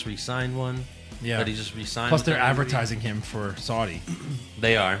he just re-signed one. Yeah. That he just re-signed. Plus, with they're WWE. advertising him for Saudi.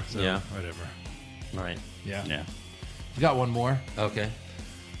 They are. So, Yeah. Whatever. Right. Yeah. Yeah. You got one more? Okay.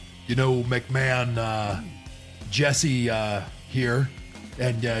 You know, McMahon, Jesse here.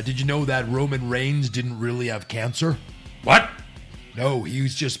 And did you know that Roman Reigns didn't really have cancer? What? No, he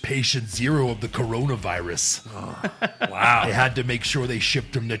was just patient zero of the coronavirus. Wow. They had to make sure they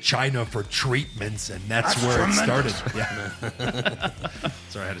shipped him to China for treatments, and that's where it started. Yeah.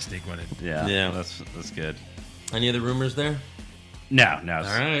 Sorry, I had to sneak one in. Yeah. Yeah. That's good. Any other rumors there? No. All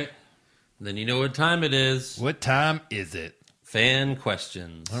right. Then you know what time it is. What time is it? Fan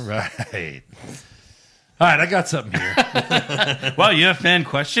questions. All right. All right, I got something here. Well, you have fan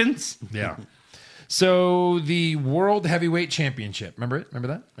questions? Yeah. So the World Heavyweight Championship, remember it? Remember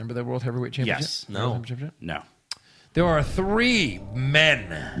that? Remember that World Heavyweight Championship? Yes. No. World Championship? No. There are 3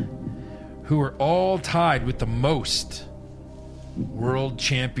 men who are all tied with the most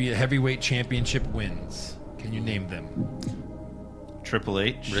heavyweight championship wins. Can you name them? Triple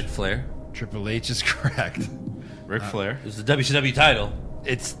H. Ric Flair. Triple H is correct. Ric Flair. It was the WCW title.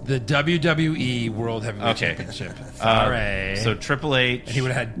 It's the WWE World Heavyweight Okay. Championship. Sorry. So Triple H. and he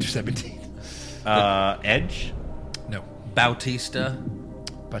would have had 17. Edge. No. Bautista.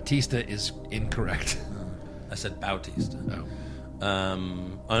 Batista is incorrect. I said Bautista. No.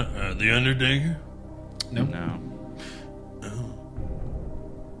 The Undertaker. No. No.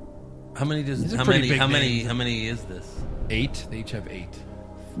 How many does? These are How pretty many? big How many? names. How many is this? 8. They each have 8.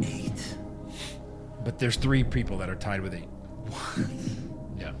 8. But there's 3 people that are tied with 8.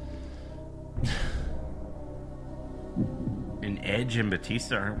 Yeah. And Edge and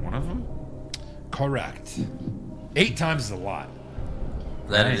Batista aren't one of them? Correct. 8 times is a lot.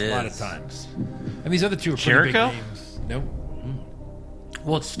 That Right? it is. A lot of times. And these other 2 are pretty Jericho? big names. No.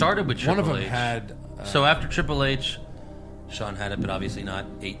 Well, it started with Triple One of them H. had... So after Triple H, Shawn had it, but obviously not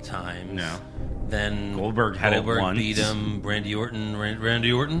 8 times. No. Then Goldberg had it once. beat him. Randy Orton.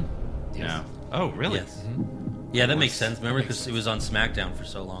 Randy Orton. No. Oh, really? Yes. Yeah, that makes sense. Remember, because it was on SmackDown for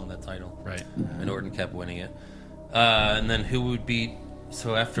so long, that title. Right. And Orton kept winning it. And then who would beat...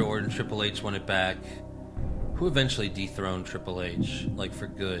 So after Orton, Triple H won it back. Who eventually dethroned Triple H? Like, for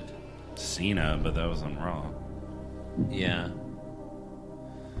good. Cena, but that was on Raw. Yeah.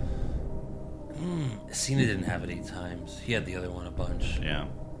 Cena didn't have it 8 times. He had the other one a bunch. Yeah.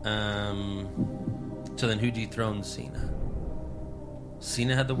 So then who dethroned Cena?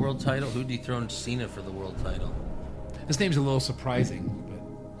 Cena had the world title? Who dethroned Cena for the world title? This name's a little surprising, but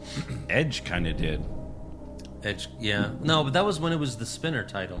Edge kind of did. Edge, yeah. No, but that was when it was the spinner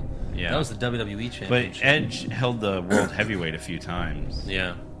title. Yeah. That was the WWE But Championship. Edge held the World Heavyweight a few times.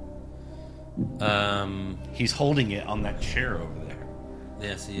 Yeah. He's holding it on that chair over there.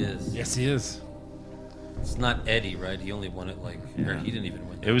 Yes, he is. yes, he is. It's not Eddie, right? He only won it or Yeah. he didn't even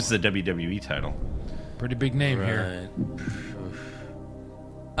win It was the WWE title. Pretty big name here. Right.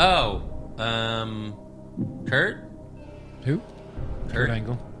 Oh, Kurt? Who? Kurt Kurt?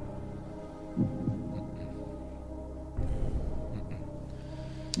 Angle.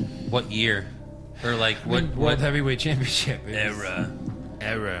 What year? Or like what World Heavyweight Championship. era?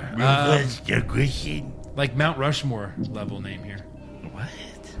 Era. Like Mount Rushmore level name here. What?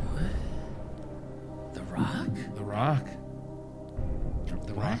 The Rock? The Rock.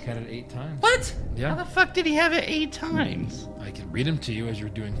 The Rock had it 8 times. What? Yeah. How the fuck did he have it 8 times? I can read them to you as you're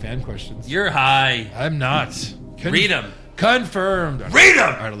doing fan questions. You're high. I'm not. Read them. Confirmed. Read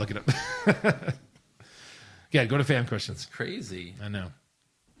them. All right, I'll look it up. Yeah, go to fan questions. Crazy. I know.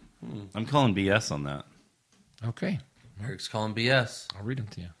 I'm calling BS on that. Okay. Eric's calling BS. I'll read them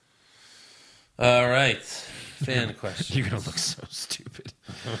to you. All right. Fan question. You're going to look so stupid.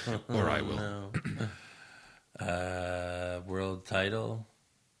 Or I will. No. World title.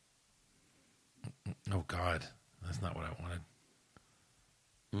 Oh, God. That's not what I wanted.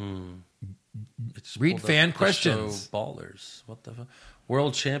 It's Read pulled up fan the questions. show Ballers. What the fuck?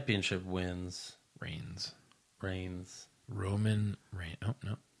 World Championship wins. Reigns. Roman Reigns. Oh,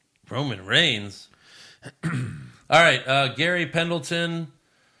 no. Roman Reigns. All right. Gary Pendleton.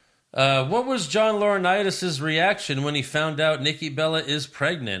 What was John Laurinaitis' reaction when he found out Nikki Bella is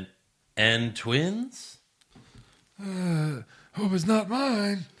pregnant and twins? Hope it's not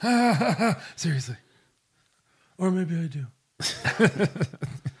mine. Seriously. Or maybe I do.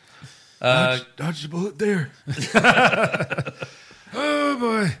 Dodge the bullet there. Oh,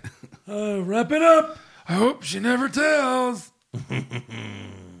 boy. Wrap it up. I hope she never tells.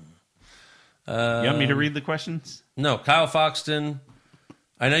 You want me to read the questions? No, Kyle Foxton.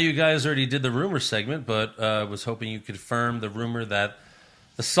 I know you guys already did the rumor segment, but was hoping you could confirm the rumor that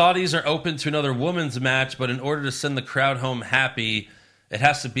the Saudis are open to another women's match, but in order to send the crowd home happy, it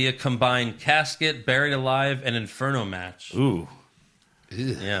has to be a combined casket, buried alive, and inferno match. Ooh.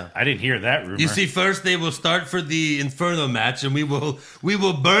 Yeah. I didn't hear that rumor. You see, first they will start for the inferno match, and we will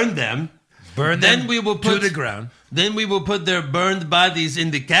burn them. Burn Then them we will to put the ground. Then we will put their burned bodies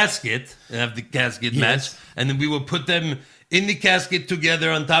in the casket and have the casket match, and then we will put them in the casket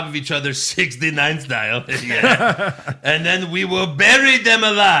together on top of each other, 69 style. Yeah. And then we will bury them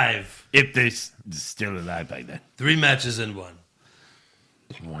alive. if they're still alive by then. 3 matches in 1.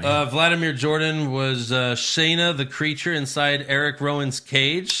 Vladimir Jordan was Shayna, the creature inside Eric Rowan's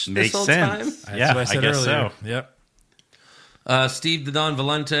cage this Makes whole sense. time. Yeah, what I said guess earlier. so. Yep. Steve the Don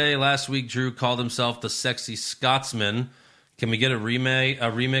Valente, last week Drew called himself the Sexy Scotsman. Can we get a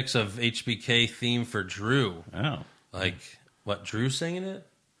remix of HBK theme for Drew? Oh. Like, what, Drew singing it?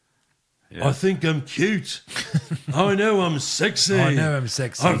 I think I'm cute. I know I'm sexy. Oh, I know I'm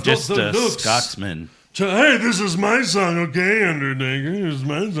sexy. I've got Just the a looks. Scotsman. Hey, this is my song, okay, Undertaker? This is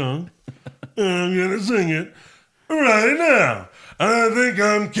my song. And I'm going to sing it right now. I think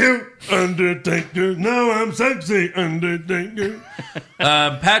I'm cute, Undertaker. No, I'm sexy, Undertaker.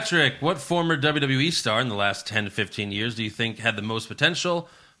 Patrick, what former WWE star in the last 10 to 15 years do you think had the most potential,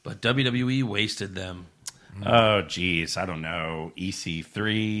 but WWE wasted them? Oh, geez. I don't know.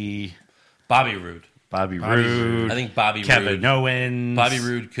 EC3. Bobby Roode. Bobby Roode. I think Bobby Kevin Roode. Owens. Bobby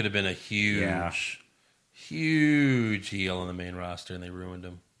Roode could have been a huge, Yeah. huge heel on the main roster, and they ruined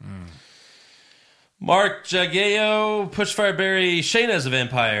him. Mark Jageo, Pushfire Barry, Shayna as a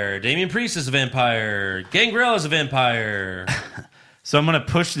vampire, Damian Priest as a vampire, Gangrel as a vampire, So I'm going to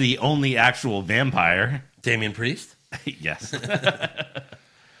push the only actual vampire. Damian Priest. Yes.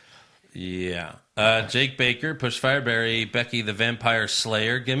 Yeah. Jake Baker, Pushfire Barry, Becky the Vampire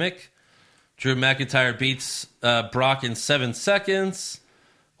Slayer gimmick, Drew McIntyre beats Brock in 7 seconds,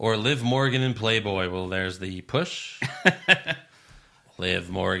 or Liv Morgan in Playboy. Well, there's the push. Liv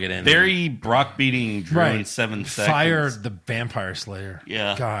Morgan and Very Brock beating Drew in 7 seconds. Fire the Vampire Slayer.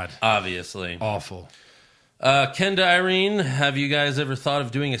 Yeah. God. obviously. Awful. Kenda Irene, have you guys ever thought of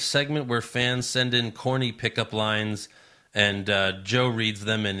doing a segment where fans send in corny pickup lines and Joe reads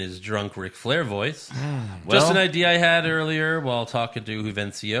them in his drunk Ric Flair voice? Just an idea I had earlier while talking to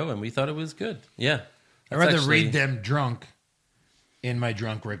Juvencio, and we thought it was good. Yeah. I'd rather read them drunk in my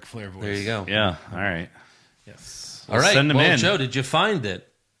drunk Ric Flair voice. There you go. Yeah. All right. Yes. All right. send them well, in. Joe, did you find it?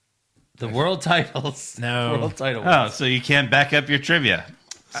 The world titles. No. World title. Oh, so you can't back up your trivia.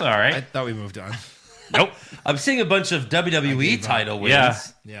 It's all right. I thought we moved on. Nope. I'm seeing a bunch of WWE title wins. Yeah.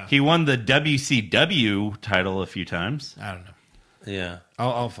 Yeah. He won the WCW title a few times. I don't know. Yeah.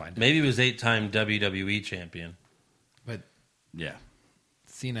 I'll find it. Maybe he was 8-time WWE champion. But Yeah.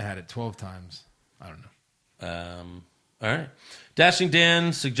 Cena had it 12 times. I don't know. All right. Dashing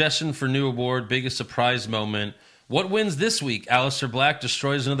Dan, suggestion for new award, biggest surprise moment. What wins this week? Aleister Black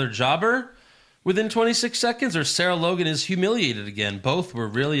destroys another jobber within 26 seconds, or Sarah Logan is humiliated again? Both were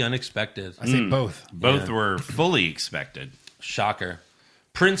really unexpected. I say both. Both were fully expected. Shocker.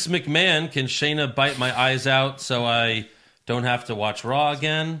 Prince McMahon, can Shayna bite my eyes out so I don't have to watch Raw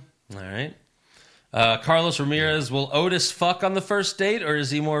again? All right. Carlos Ramirez, will Otis fuck on the first date, or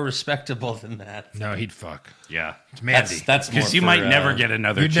is he more respectable than that? No, he'd fuck. Yeah. It's Mandy. That's more Because you for, might never get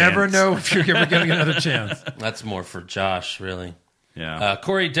another You chance. never know if you're ever going to get another chance. That's more for Josh, really. Yeah.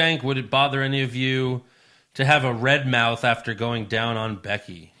 Corey Dank, would it bother any of you to have a red mouth after going down on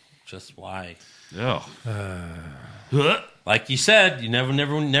Becky? Just why? Ugh. Like you said, you never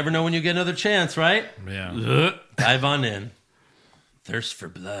know when you get another chance, right? Yeah. Dive on in. Thirst for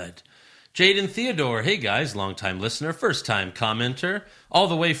blood. Jaden Theodore, hey guys, long-time listener, first-time commenter, all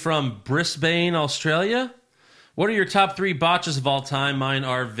the way from Brisbane, Australia. What are your top 3 botches of all time? Mine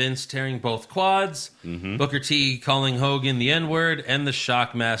are Vince tearing both quads, Booker T calling Hogan the N-word, and the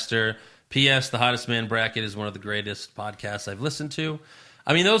Shockmaster. P.S. The Hottest Man Bracket is one of the greatest podcasts I've listened to.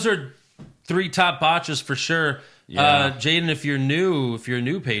 I mean, those are 3 top botches for sure. Yeah. Jaden, if you're a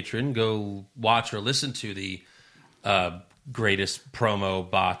new patron, go watch or listen to the greatest promo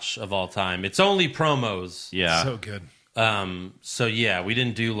botch of all time. It's only promos. Yeah. So good. So yeah, we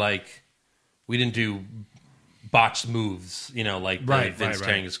didn't do botched moves, like Right, Vince right.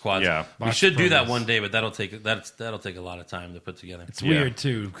 tearing his quads. Yeah. We Botched should do that promos. one day, but that'll take a lot of time to put together. It's weird,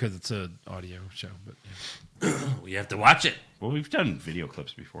 too, because it's an audio show. But yeah. We have to watch it. Well, we've done video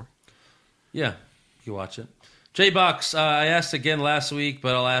clips before. Yeah, you watch it. J-Box, I asked again last week,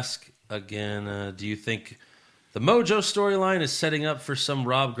 but I'll ask again. Do you think the Mojo storyline is setting up for some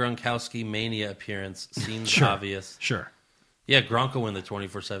Rob Gronkowski Mania appearance? Seems obvious. Sure. Yeah, Gronk will win the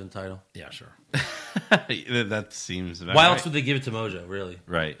 24/7 title. Yeah, sure. That seems about Why right. else would they give it to Mojo, really?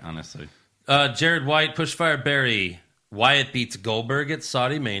 Right, honestly. Jared White, Pushfire Barry. Wyatt beats Goldberg at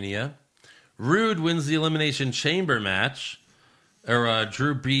Saudi Mania. Rude wins the Elimination Chamber match. Or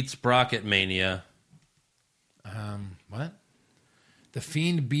Drew beats Brock at Mania. What? The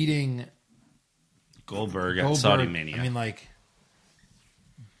Fiend beating Goldberg at Goldberg. Saudi Mania. I mean, like,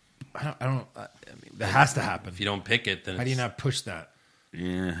 I don't. I mean, that has to happen. If you don't pick it, then How do you not push that?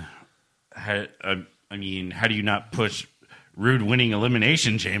 yeah. How do you not push Rude winning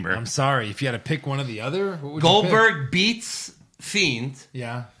Elimination Chamber? I'm sorry. If you had to pick one or the other, what would you pick? Goldberg beats Fiend,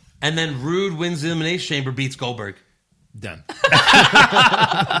 Yeah, and then Rude wins the Elimination Chamber, beats Goldberg. done.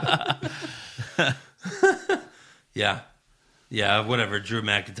 Yeah, whatever. Drew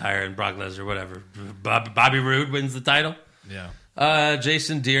McIntyre and Brock Lesnar, whatever. Bobby Roode wins the title. Yeah.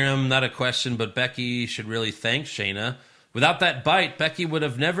 Jason Deerham, not a question, but Becky should really thank Shayna Without that bite, Becky would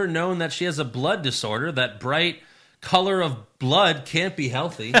have never known that she has a blood disorder. That bright color of blood can't be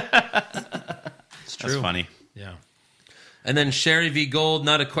healthy. It's true. That's funny. Yeah. And then Sherry V. Gold,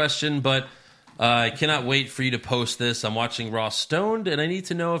 not a question, but I cannot wait for you to post this. I'm watching Raw stoned, and I need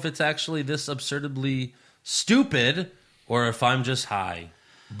to know if it's actually this absurdly stupid or if I'm just high.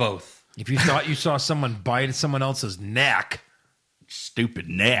 Both. If you thought you saw someone bite someone else's neck, Stupid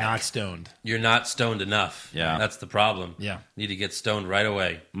neck. not stoned. You're not stoned enough. Yeah. That's the problem. Yeah. Need to get stoned right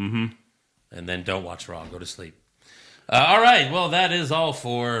away. Mm-hmm. And then don't watch Raw. Go to sleep. All right. Well, that is all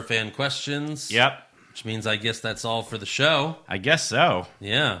for fan questions. Yep. Which means I guess that's all for the show. I guess so.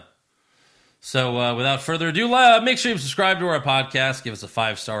 Yeah. So without further ado, make sure you subscribe to our podcast. Give us a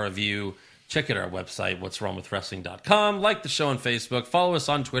 5-star review. Check out our website, what'swrongwithwrestling.com. Like the show on Facebook. Follow us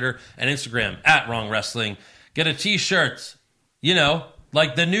on Twitter and Instagram @WrongWrestling. Get a t-shirt. You know,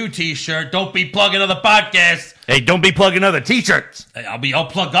 like the new t-shirt. Don't be plugging other podcasts. Hey, don't be plugging other t-shirts. Hey, I'll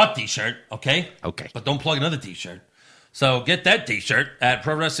plug that t-shirt, okay? Okay. But don't plug another t-shirt. So get that t-shirt at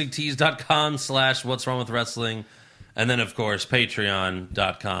prowrestlingtees.com/what'swrongwithwrestling. And then, of course,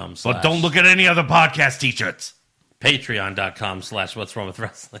 patreon.com/ But don't look at any other podcast t-shirts.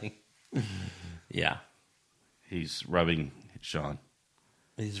 patreon.com/what'swrongwithwrestling. Yeah. He's rubbing Sean.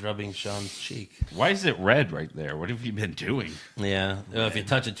 He's rubbing Sean's cheek. Why is it red right there? What have you been doing? Yeah. If you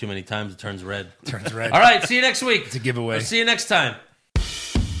touch it too many times, it turns red. Turns red. All right. See you next week. It's a giveaway. We'll see you next time.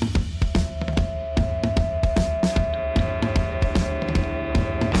 What's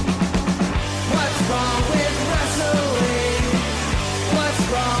wrong with wrestling? What's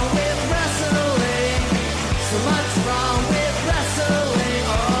wrong with wrestling? So much wrong with wrestling.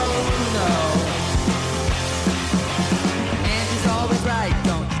 Oh no. And he's always right.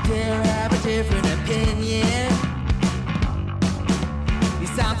 Don't you dare have a different opinion. He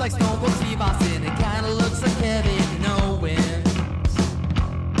sounds like Stone Cold Steve Austin. It kinda looks like Kevin Owens.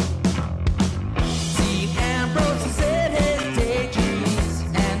 Dean Ambrose is in his daydreams,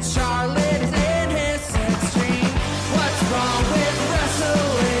 and Charlotte is in his sex dream. What's wrong with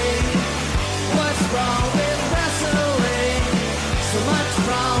wrestling? What's wrong with wrestling? So much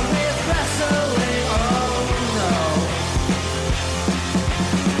wrong with wrestling. Oh no.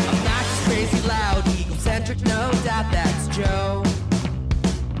 Obnoxious, crazy, loud, egocentric, no doubt that's Joe.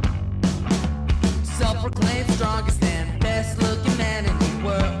 Self-proclaimed strongest and best-looking man in the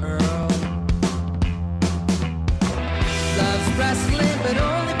world. Loves wrestling, but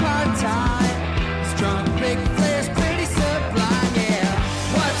only part-time. Strong, big players, pretty sublime, yeah.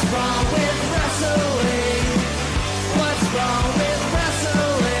 What's wrong with wrestling? What's wrong with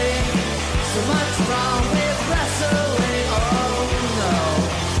wrestling? So much wrong with wrestling, oh no.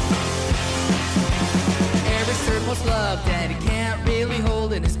 Every shirt most loved, and he can't really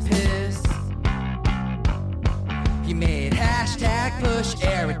hold in his piss. He made hashtag push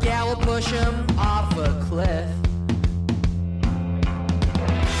Eric Gallo push him off a cliff.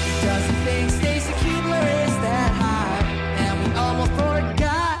 Doesn't think Stacy Keibler is that high, and we almost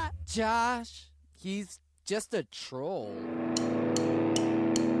forgot Josh. He's just a troll.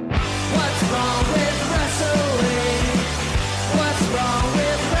 What's wrong with wrestling? What's wrong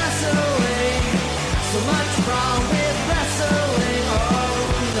with wrestling? So much wrong